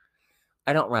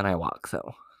 I don't run, I walk,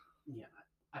 so. Yeah,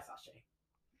 I saw Shay.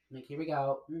 Here we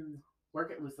go.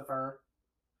 Work it, Lucifer.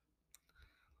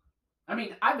 I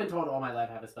mean, I've been told all my life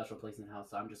I have a special place in the house,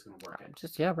 so I'm just going to work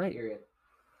it. Yeah, right. Period.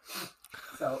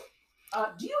 So,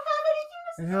 do you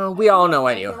have anything to say? We all know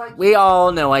I do. We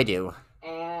all know I do.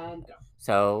 And go.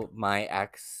 So, my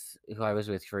ex, who I was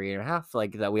with for a year and a half,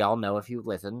 that we all know if you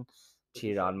listen,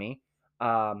 cheated on me.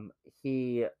 So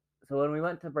when we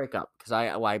went to break up, because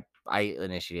I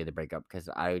initiated the breakup, because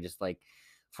I just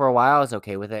for a while I was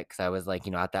okay with it, because I was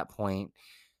at that point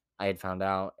I had found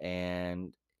out,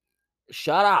 and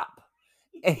shut up.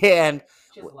 And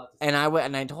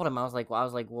I told him, I was like,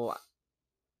 well,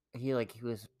 he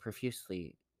was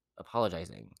profusely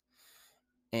apologizing.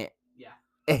 And,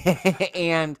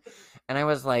 and I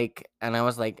was like, and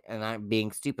I'm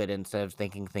being stupid, instead of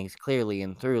thinking things clearly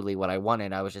and thoroughly what I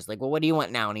wanted, I was just like, well, what do you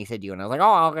want now? And he said you, and I was like,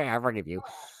 oh, okay, I forgive you.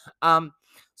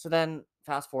 So then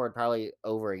fast forward probably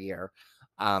over a year,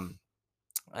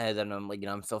 and then I'm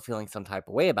I'm still feeling some type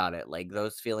of way about it.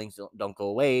 Those feelings don't go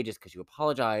away just because you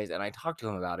apologize. And I talked to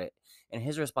him about it, and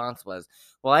his response was,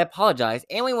 well, I apologized,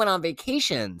 and we went on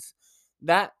vacations.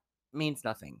 That means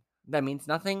nothing. That means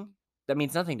nothing. That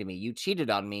means nothing to me. You cheated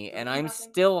on me, and I'm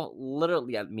still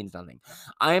literally, it means nothing.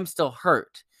 I am still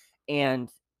hurt. And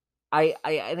I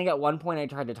think at one point I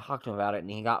tried to talk to him about it,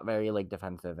 and he got very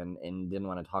defensive and didn't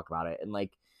want to talk about it. And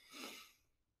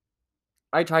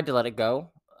I tried to let it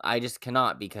go. I just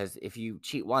cannot, because if you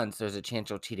cheat once, there's a chance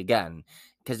you'll cheat again.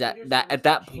 Because at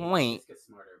that point,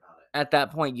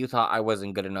 you thought I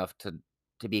wasn't good enough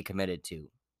to be committed to.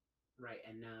 Right,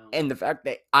 and the fact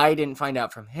that I didn't find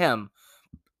out from him,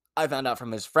 I found out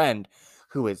from his friend,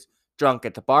 who was drunk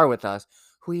at the bar with us,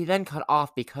 who he then cut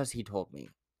off because he told me.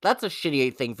 That's a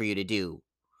shitty thing for you to do.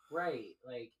 Right,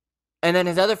 And then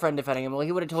his other friend defending him, well,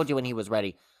 he would have told you when he was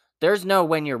ready. There's no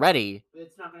when you're ready.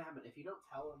 It's not going to happen. If you don't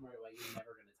tell them right away, you're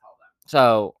never going to tell them.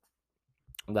 So,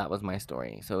 that was my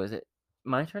story. So, is it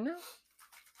my turn now?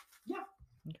 Yeah.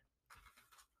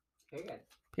 Okay.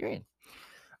 Period.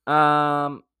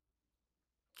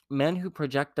 Men who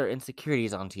project their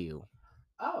insecurities onto you.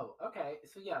 Oh, okay.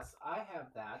 So, yes, I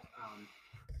have that.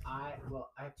 I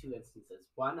have two instances.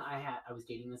 One, I was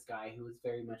dating this guy who was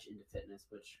very much into fitness,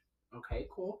 which okay,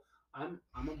 cool. I'm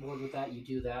on board with that. You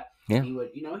do that. Yeah. He would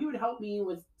he would help me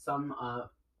with some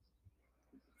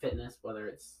fitness, whether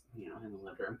it's in the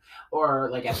living room or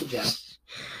like at the gym.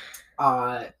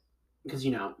 Because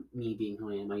me being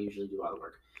who I am, I usually do all the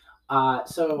work.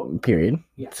 So Period.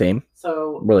 yeah. Same.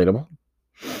 So Relatable.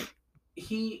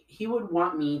 he would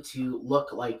want me to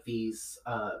look like these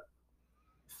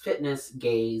fitness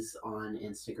gays on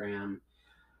Instagram.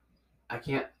 I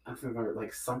remember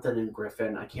like something in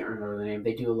Griffin. I can't remember the name.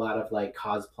 They do a lot of like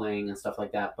cosplaying and stuff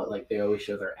like that, but like they always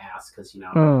show their ass because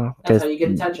that's how you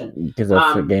get attention. Because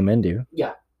that's what gay men do.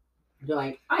 Yeah, you're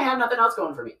like, I have nothing else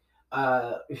going for me.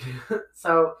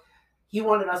 So he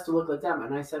wanted us to look like them,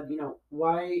 and I said,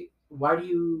 why do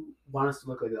you want us to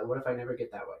look like that? What if I never get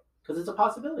that way? Because it's a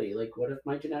possibility. Like, what if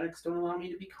my genetics don't allow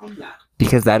me to become that?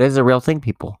 Because that is a real thing,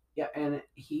 people. Yeah, and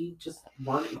he just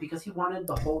wanted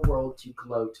the whole world to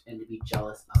gloat and to be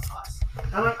jealous of us.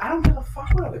 And I'm like, I don't give a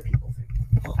fuck what other people think.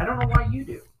 I don't know why you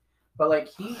do. But like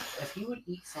if he would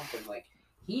eat something, like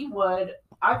he would.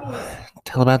 I've always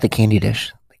tell about the candy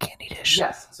dish. The candy dish.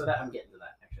 Yes, so that I'm getting to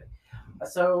that actually.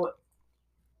 So,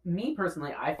 me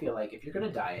personally, I feel like if you're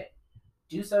gonna diet,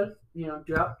 do so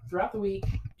throughout the week,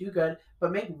 do good,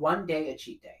 but make one day a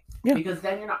cheat day. Yeah. Because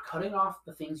then you're not cutting off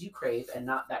the things you crave, and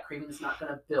not that craving is not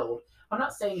going to build. I'm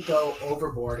not saying go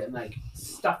overboard and like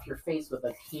stuff your face with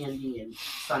like candy and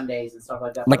sundaes and stuff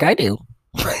like that. Like I do.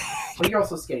 Right. But you're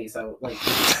also skinny, so like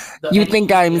you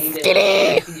think I'm skinny?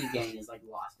 Anything you gain is like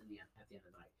lost at the end of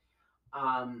the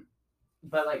night.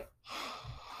 But like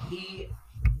he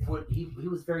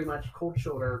was very much cold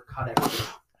shoulder, cut everything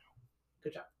out.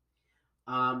 Good job.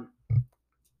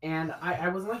 And I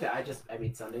wasn't like that. I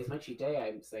made Sunday's my cheat day.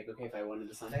 I was like, okay, if I wanted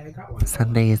a Sunday, I got one.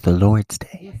 Sunday is the Lord's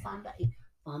day. Yeah, Sunday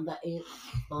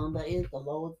is the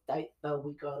Lord's day, so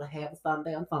we gotta have a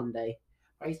Sunday on Sunday.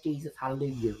 Praise Jesus,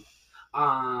 hallelujah.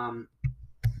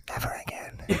 Never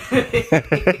again.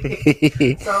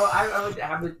 So I would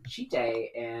have a cheat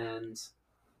day, and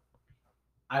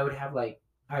I would have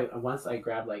once I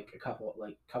grabbed like a couple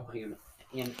ham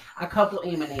and a couple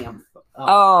M&Ms.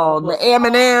 The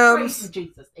M&Ms.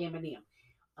 Jesus, M&M.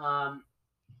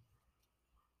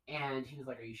 And he was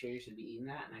like, "Are you sure you should be eating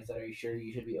that?" And I said, "Are you sure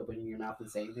you should be opening your mouth and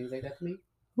saying things like that to me?"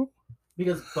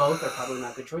 Because both are probably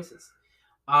not good choices.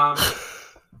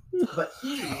 But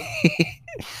he,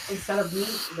 instead of me,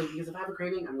 because if I have a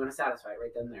craving, I'm going to satisfy it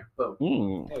right then and there.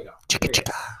 Boom. There you go.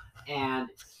 Chicka. And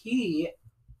he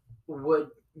would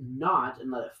not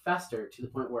and let it fester to the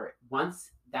point where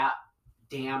once that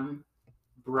dam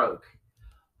broke,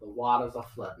 the waters are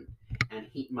flooding. And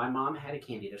my mom had a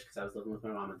candy dish because I was living with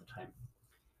my mom at the time.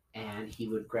 And he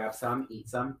would grab some, eat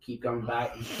some, keep going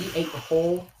back. And he ate the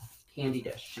whole candy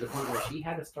dish to the point where she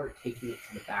had to start taking it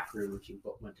to the back room when she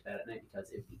went to bed at night because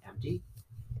it would be empty.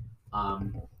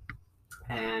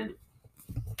 And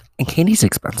candy's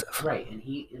expensive. Right. And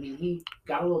he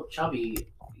got a little chubby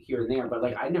here and there, but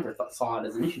like I never saw it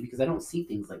as an issue because I don't see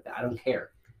things like that. I don't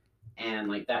care. And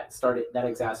like that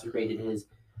exacerbated his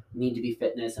need to be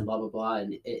fitness and blah blah blah,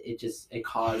 and it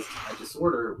caused a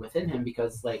disorder within him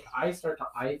because like last time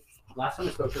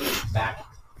I spoke to him was back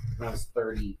when I was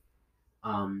 30,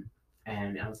 and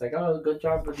I was like, oh, good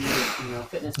job with your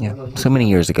fitness. Yeah, so many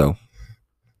years ago.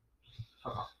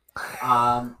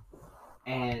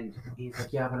 And he's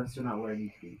like, yeah, but I'm still not where I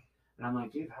need to be. And I'm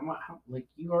like, dude, how like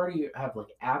you already have like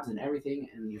abs and everything,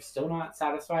 and you're still not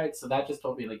satisfied. So that just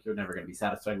told me like you're never gonna be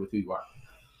satisfied with who you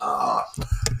are.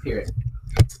 Period.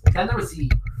 Then there was the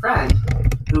friend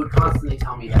who would constantly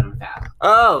tell me that I'm fat.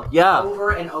 Oh, yeah.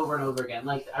 Over and over and over again.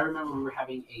 Like, I remember we were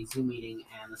having a Zoom meeting,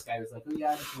 and this guy was like, oh,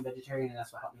 yeah, I'm vegetarian, and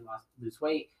that's what helped me lose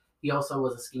weight. He also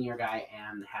was a skinnier guy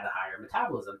and had a higher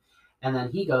metabolism. And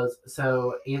then he goes,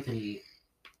 so, Anthony,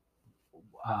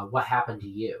 what happened to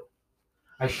you?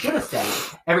 I should have said,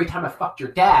 every time I fucked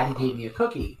your dad, he gave me a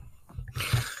cookie.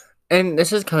 And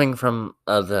this is coming from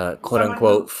the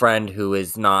quote-unquote friend who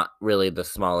is not really the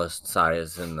smallest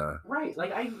size in the... Right.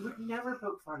 Like, I would never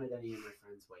poke fun at any of my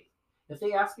friends' weight. If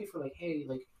they ask me for, like, hey,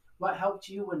 like, what helped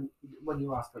you when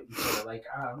you lost weight before? Like,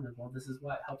 well, this is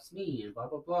what helps me, and blah,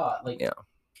 blah, blah. Like, yeah.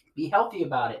 Be healthy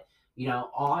about it.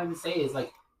 All I'm going to say is,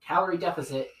 like, calorie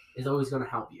deficit is always going to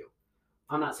help you.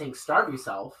 I'm not saying starve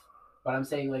yourself, but I'm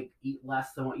saying, like, eat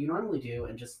less than what you normally do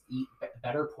and just eat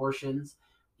better portions.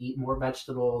 Eat more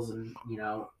vegetables and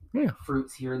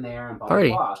fruits here and there and blah blah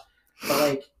blah. But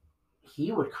like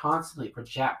he would constantly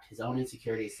project his own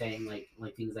insecurities, saying like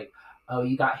things like, "Oh,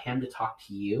 you got him to talk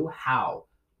to you? How?"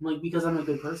 I'm like, because I'm a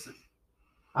good person.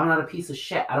 I'm not a piece of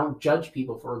shit. I don't judge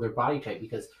people for their body type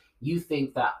because You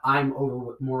think that I'm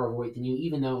more overweight than you,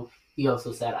 even though he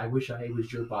also said, I wish I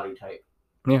was your body type.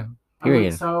 Yeah. I'm like,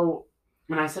 Period. so,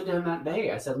 and I said to him that day,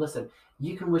 I said, listen,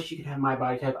 you can wish you could have my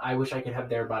body type. I wish I could have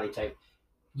their body type.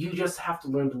 You just have to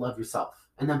learn to love yourself,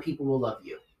 and then people will love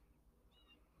you.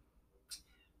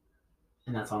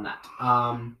 And that's on that.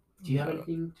 Do you have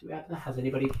anything to add to that? Has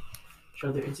anybody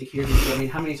showed their insecurities? I mean,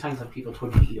 how many times have people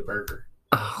told you to eat a burger?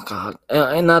 Oh God,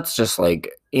 and that's just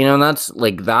like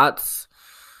that's.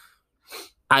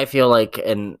 I feel like,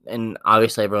 and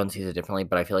obviously everyone sees it differently,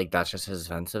 but I feel like that's just as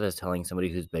offensive as telling somebody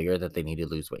who's bigger that they need to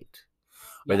lose weight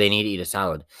or they need to eat a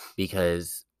salad,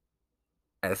 because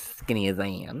as skinny as I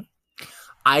am,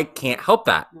 I can't help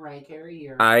that. Right, Carrie.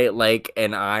 I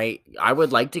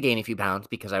would like to gain a few pounds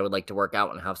because I would like to work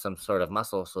out and have some sort of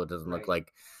muscle, so it doesn't look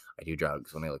like I do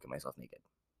drugs when I look at myself naked.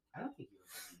 I don't think you look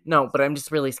naked. No, but I'm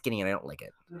just really skinny and I don't like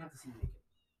it. I'm gonna have to see you naked.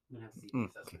 I'm gonna have to see you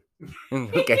Okay.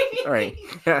 Okay. All right.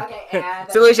 Okay.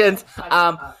 Solutions.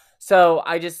 So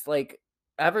I just like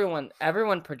everyone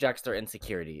projects their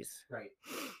insecurities. Right.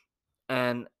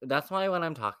 And that's why when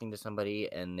I'm talking to somebody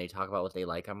and they talk about what they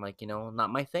like, I'm like, not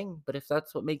my thing. But if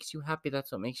that's what makes you happy,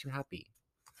 that's what makes you happy.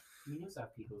 You also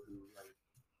have people who like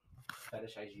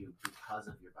fetishize you because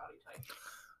of your body type.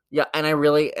 Yeah, and I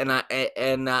really and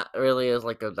that really is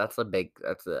like that's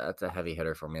a heavy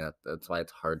hitter for me. That's why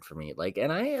it's hard for me. Like, and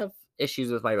I have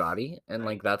issues with my body, and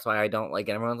like that's why I don't like.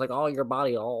 And everyone's like, "Oh, your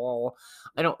body." Oh,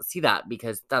 I don't see that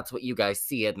because that's what you guys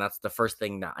see it, and that's the first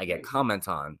thing that I get comments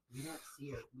on. We don't see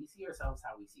it. We see ourselves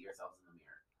how we see ourselves in the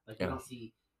mirror. Like we don't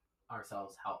see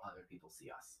ourselves how other people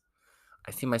see us.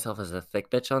 I see myself as a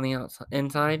thick bitch on the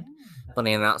inside, but on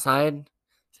the outside,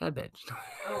 sad bitch.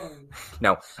 Oh.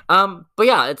 No. But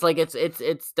yeah, it's like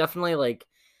it's definitely like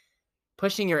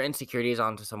pushing your insecurities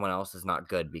onto someone else is not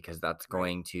good because that's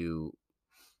going to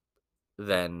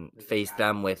then face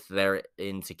them with their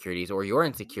insecurities, or your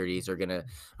insecurities are gonna.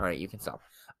 All right, you can stop.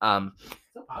 So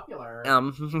popular.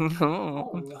 Oh.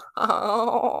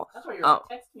 That's why you're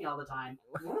texting me all the time.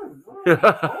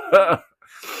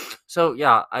 So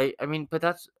yeah, I mean, but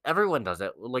that's everyone does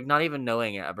it. Like not even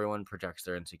knowing it, everyone projects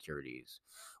their insecurities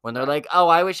when they're like, "Oh,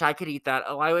 I wish I could eat that.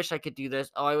 Oh, I wish I could do this.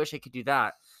 Oh, I wish I could do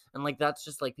that." And like that's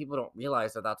just like people don't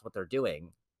realize that that's what they're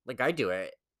doing. Like I do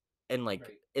it, and like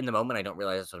in the moment I don't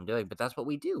realize that's what I'm doing, but that's what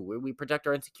we do. We project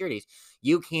our insecurities.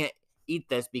 You can't eat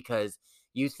this because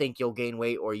you think you'll gain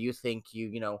weight, or you think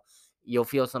you'll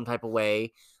feel some type of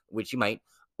way, which you might.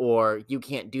 Or you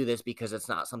can't do this because it's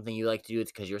not something you like to do.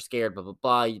 It's because you're scared, blah, blah,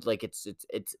 blah. Like it's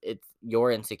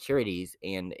your insecurities,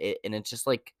 and it's just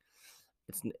like,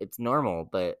 it's normal.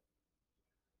 But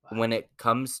when it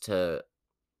comes to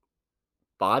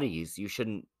bodies, you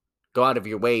shouldn't go out of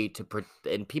your way to,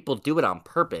 and people do it on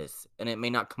purpose, and it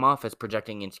may not come off as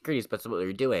projecting insecurities, but that's what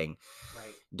they're doing.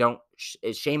 Right.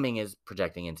 Shaming is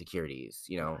projecting insecurities,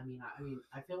 I mean,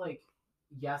 I feel like,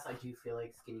 yes, I do feel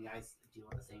like skinny guys deal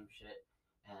with the same shit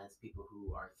as people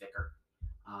who are thicker,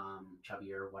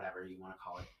 chubbier, whatever you want to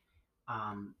call it.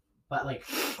 But like,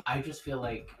 I just feel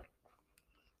like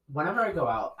whenever I go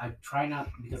out, I try not,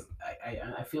 because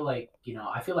I feel like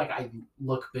I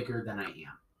look bigger than I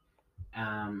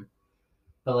am.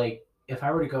 But like, if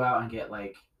I were to go out and get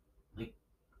like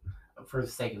for the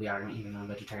sake of the argument, even though I'm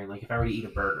vegetarian, like if I were to eat a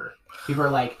burger, people are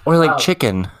like, or like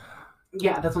chicken.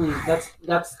 Yeah, that's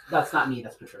not me.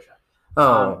 That's Patricia.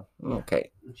 Oh,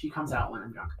 okay. She comes out when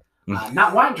I'm drunk.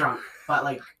 Not wine drunk, but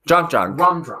like drunk,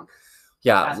 rum drunk.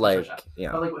 Yeah, that's like Patricia.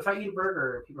 yeah. But like if I eat a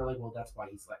burger, people are like, well, that's why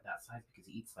he's like that size, because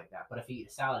he eats like that. But if he eat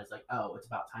a salad, it's like, oh, it's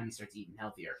about time he starts eating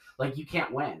healthier. Like you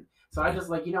can't win. So I just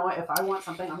like, you know what? If I want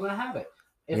something, I'm gonna have it.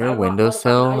 If your I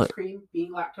windowsill want ice cream,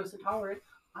 being lactose intolerant,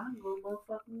 I'm gonna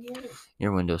motherfucking get it.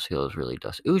 Your windowsill is really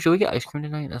dusty. Ooh, should we get ice cream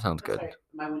tonight? That sounds good. Sorry,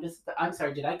 my windows. I'm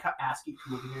sorry. Did I ask you to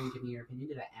come over here and give me your opinion?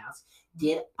 Did I ask?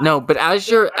 No, but as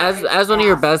one of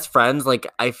your best friends, like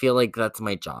I feel like that's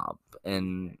my job,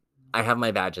 and I have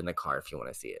my badge in the car if you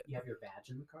want to see it. You have your badge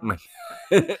in the car?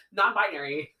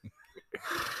 Non-binary.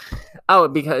 Oh,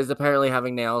 because apparently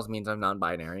having nails means I'm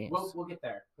non-binary. We'll get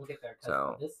there.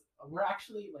 So we're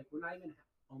actually like, we're not even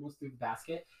almost through the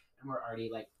basket, and we're already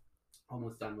like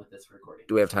almost done with this recording.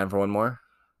 Do we have time for one more?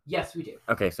 Yes, we do.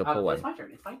 Okay, so pull one. It's my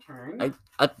turn.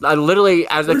 I literally,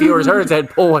 as the viewers heard, said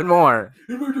pull one more.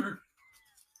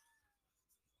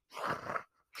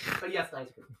 But yes,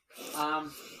 ice cream.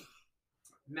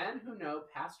 Men who know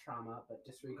past trauma but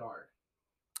disregard.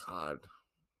 God.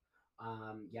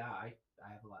 Yeah, I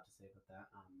have a lot to say about that.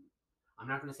 I'm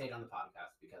not going to say it on the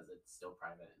podcast because it's still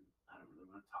private and I don't really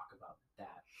want to talk about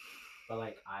that. But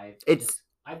like I've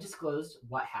disclosed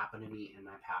what happened to me in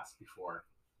my past before,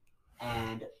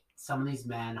 And some of these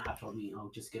men have told me,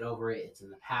 "Oh, just get over it. It's in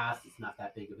the past. It's not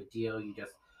that big of a deal. You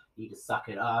just need to suck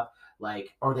it up."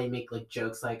 Like, or they make like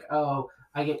jokes like, "Oh,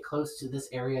 I get close to this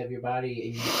area of your body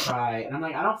and you cry," and I'm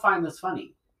like, I don't find this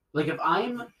funny. Like, if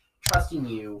I'm trusting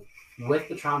you with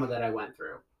the trauma that I went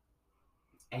through,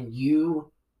 and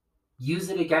you use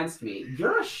it against me,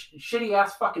 you're a shitty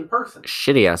ass fucking person.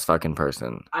 Shitty ass fucking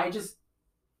person. I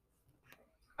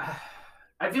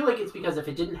feel like it's because if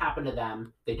it didn't happen to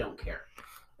them, they don't care.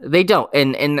 They don't,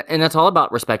 and it's all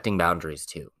about respecting boundaries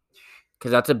too,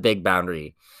 because that's a big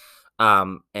boundary,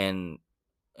 and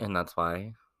that's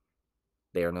why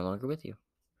they are no longer with you.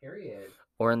 Period.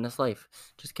 Or in this life.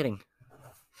 Just kidding.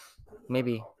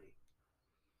 Maybe.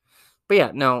 But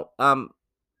yeah, no.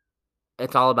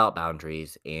 It's all about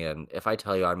boundaries, and if I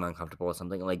tell you I'm uncomfortable with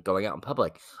something like going out in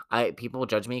public, people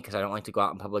judge me because I don't like to go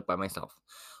out in public by myself.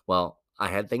 Well, I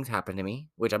had things happen to me,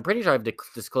 which I'm pretty sure I've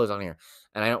disclosed on here,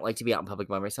 and I don't like to be out in public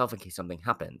by myself in case something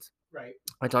happens. Right.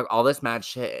 I talk all this mad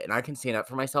shit, and I can stand up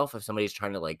for myself if somebody's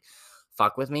trying to like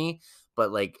fuck with me,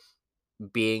 but like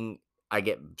I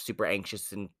get super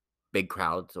anxious in big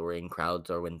crowds or in crowds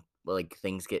or when like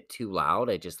things get too loud.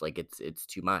 I just like it's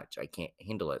too much. I can't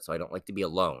handle it, so I don't like to be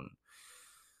alone.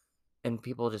 And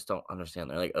people just don't understand.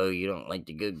 They're like, "Oh, you don't like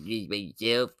to go by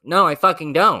yourself?" No, I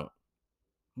fucking don't.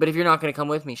 But if you're not gonna come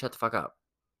with me, shut the fuck up.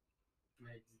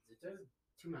 There's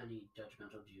too many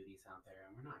judgmental Judys out there,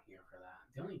 and we're not here for that.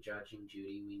 The only judging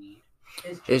Judy we need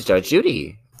is Judge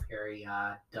Judy. Period.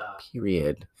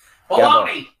 Period.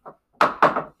 Baloney!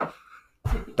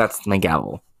 That's my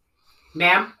gavel.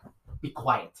 Ma'am, be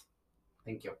quiet.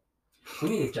 Thank you. We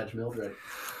need to judge Mildred.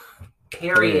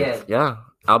 Period. Yeah.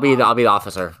 I'll be the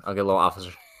officer. I'll get a little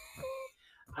officer.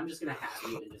 I'm just gonna have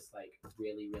you and just like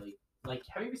really, really like.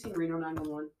 Have you ever seen Reno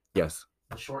 911? Yes.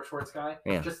 The shorts guy.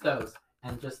 Yeah. Just those,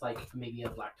 and just like maybe a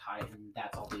black tie, and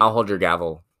that's all. I'll hold your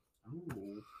gavel.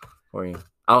 Ooh. For you.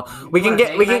 Oh, we can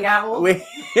get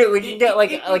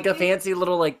like a fancy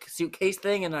little like suitcase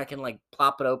thing, and I can like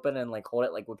plop it open and like hold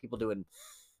it like what people do in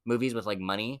movies with like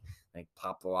money. Like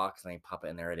pop the locks and they pop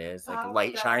it and there it is. Like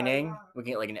light shining. We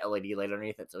can get like an LED light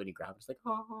underneath it so when you grab it, it's like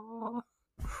oh.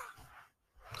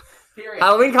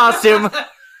 Halloween costume.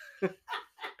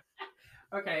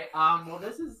 Okay. Well,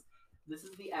 this is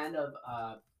the end of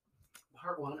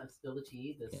part 1 of Spill the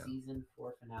Tea, the season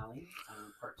 4 finale.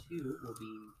 Part 2 will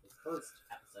be the first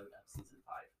episode of season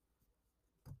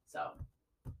 5. So.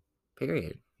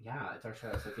 Period. Yeah, it's our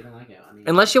show. So if you don't like it, I mean,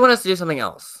 unless you want us to do something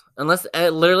else, unless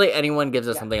literally anyone gives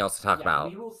us something else to talk about,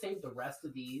 we will save the rest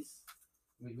of these.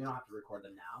 We don't have to record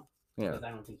them now. Yeah. Because I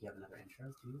don't think you have another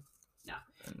intro, do you? No.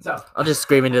 So I'll just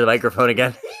scream into the microphone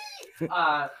again.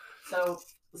 So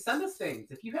send us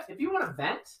things if you want to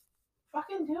vent,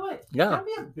 fucking do it. Yeah. Don't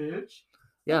be a bitch.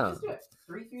 Yeah. Just do it.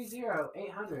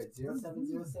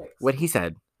 330-800-0706. What he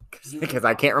said, because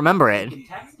I can't remember it. You can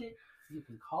text it. You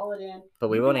can call it in, but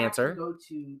we won't answer. Go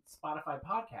to Spotify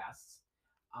podcasts,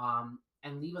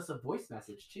 and leave us a voice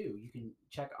message too. You can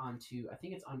check onto, I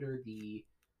think it's under the,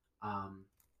 on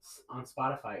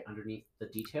Spotify underneath the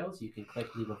details. You can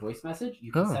click leave a voice message.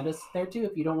 You can send us there too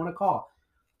if you don't want to call.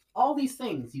 All these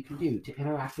things you can do to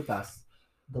interact with us,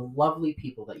 the lovely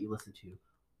people that you listen to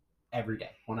every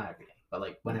day. Well, not every day, but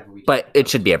like whenever we. But it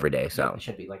should be every day. So it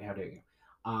should be like, how dare you?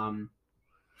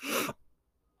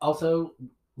 Also.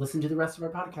 Listen to the rest of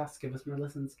our podcasts. Give us more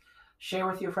listens. Share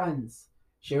with your friends.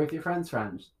 Share with your friends'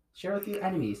 friends. Share with your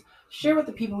enemies. Share with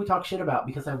the people we talk shit about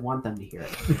because I want them to hear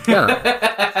it. Yeah.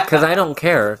 Because I don't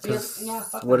care. Because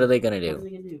what are they going to do? What are they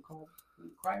going to do?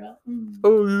 Cry about?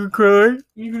 Oh, you cry?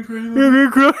 You can cry? You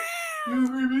can cry? You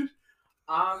can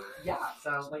cry? Yeah,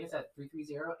 so like I said,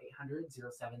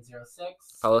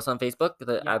 330-800-0706. Follow us on Facebook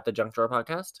at the Junk Drawer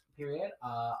Podcast. Period.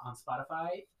 On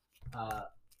Spotify.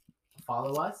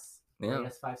 Follow us. Yeah. Rate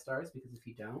us 5 stars because if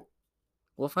you don't,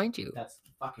 we'll find you. That's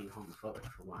fucking homophobic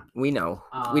for one. We know.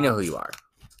 We know who you are.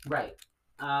 Right.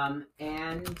 And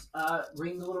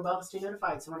ring the little bell to stay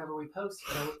notified so whenever we post,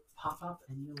 it'll pop up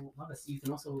and you'll love us. You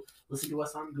can also listen to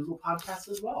us on Google Podcasts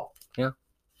as well. Yeah.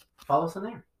 Follow us on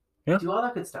there. Yeah. Do all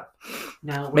that good stuff.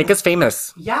 Now make us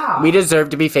famous. Yeah. We deserve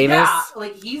to be famous. Yeah.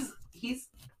 Like he's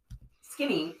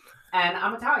skinny and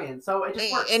I'm Italian, so it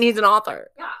just works. And he's an author.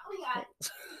 Yeah, we got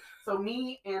it. So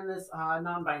me and this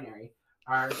non-binary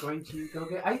are going to go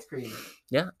get ice cream.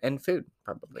 Yeah, and food,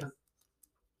 probably.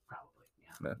 Probably,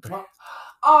 yeah. Well,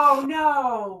 oh,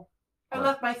 no! I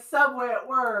left my Subway at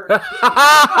work.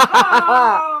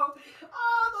 Oh,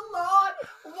 the Lord!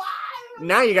 Why?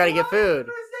 Now you gotta get food.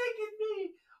 Forsaken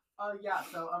me. Yeah.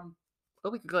 So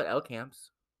Well, we could go to L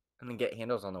Camps and then get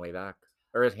handles on the way back,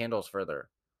 or is handles further?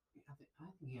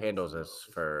 he handles some this of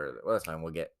those. for. Well, that's fine.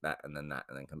 We'll get that and then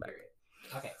come back. Period.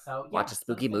 Okay, so Watch yeah, a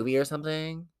spooky movie or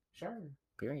something. Sure.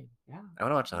 Period. Yeah. I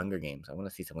want to watch The Hunger Games. I want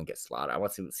to see someone get slaughtered. I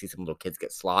want to see some little kids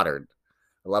get slaughtered.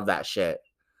 I love that shit.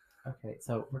 Okay,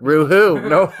 so Woohoo!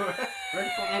 No. We're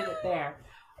gonna end it there.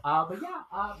 But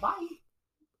yeah, bye.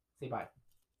 Say bye.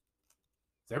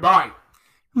 Say bye.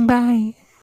 Bye.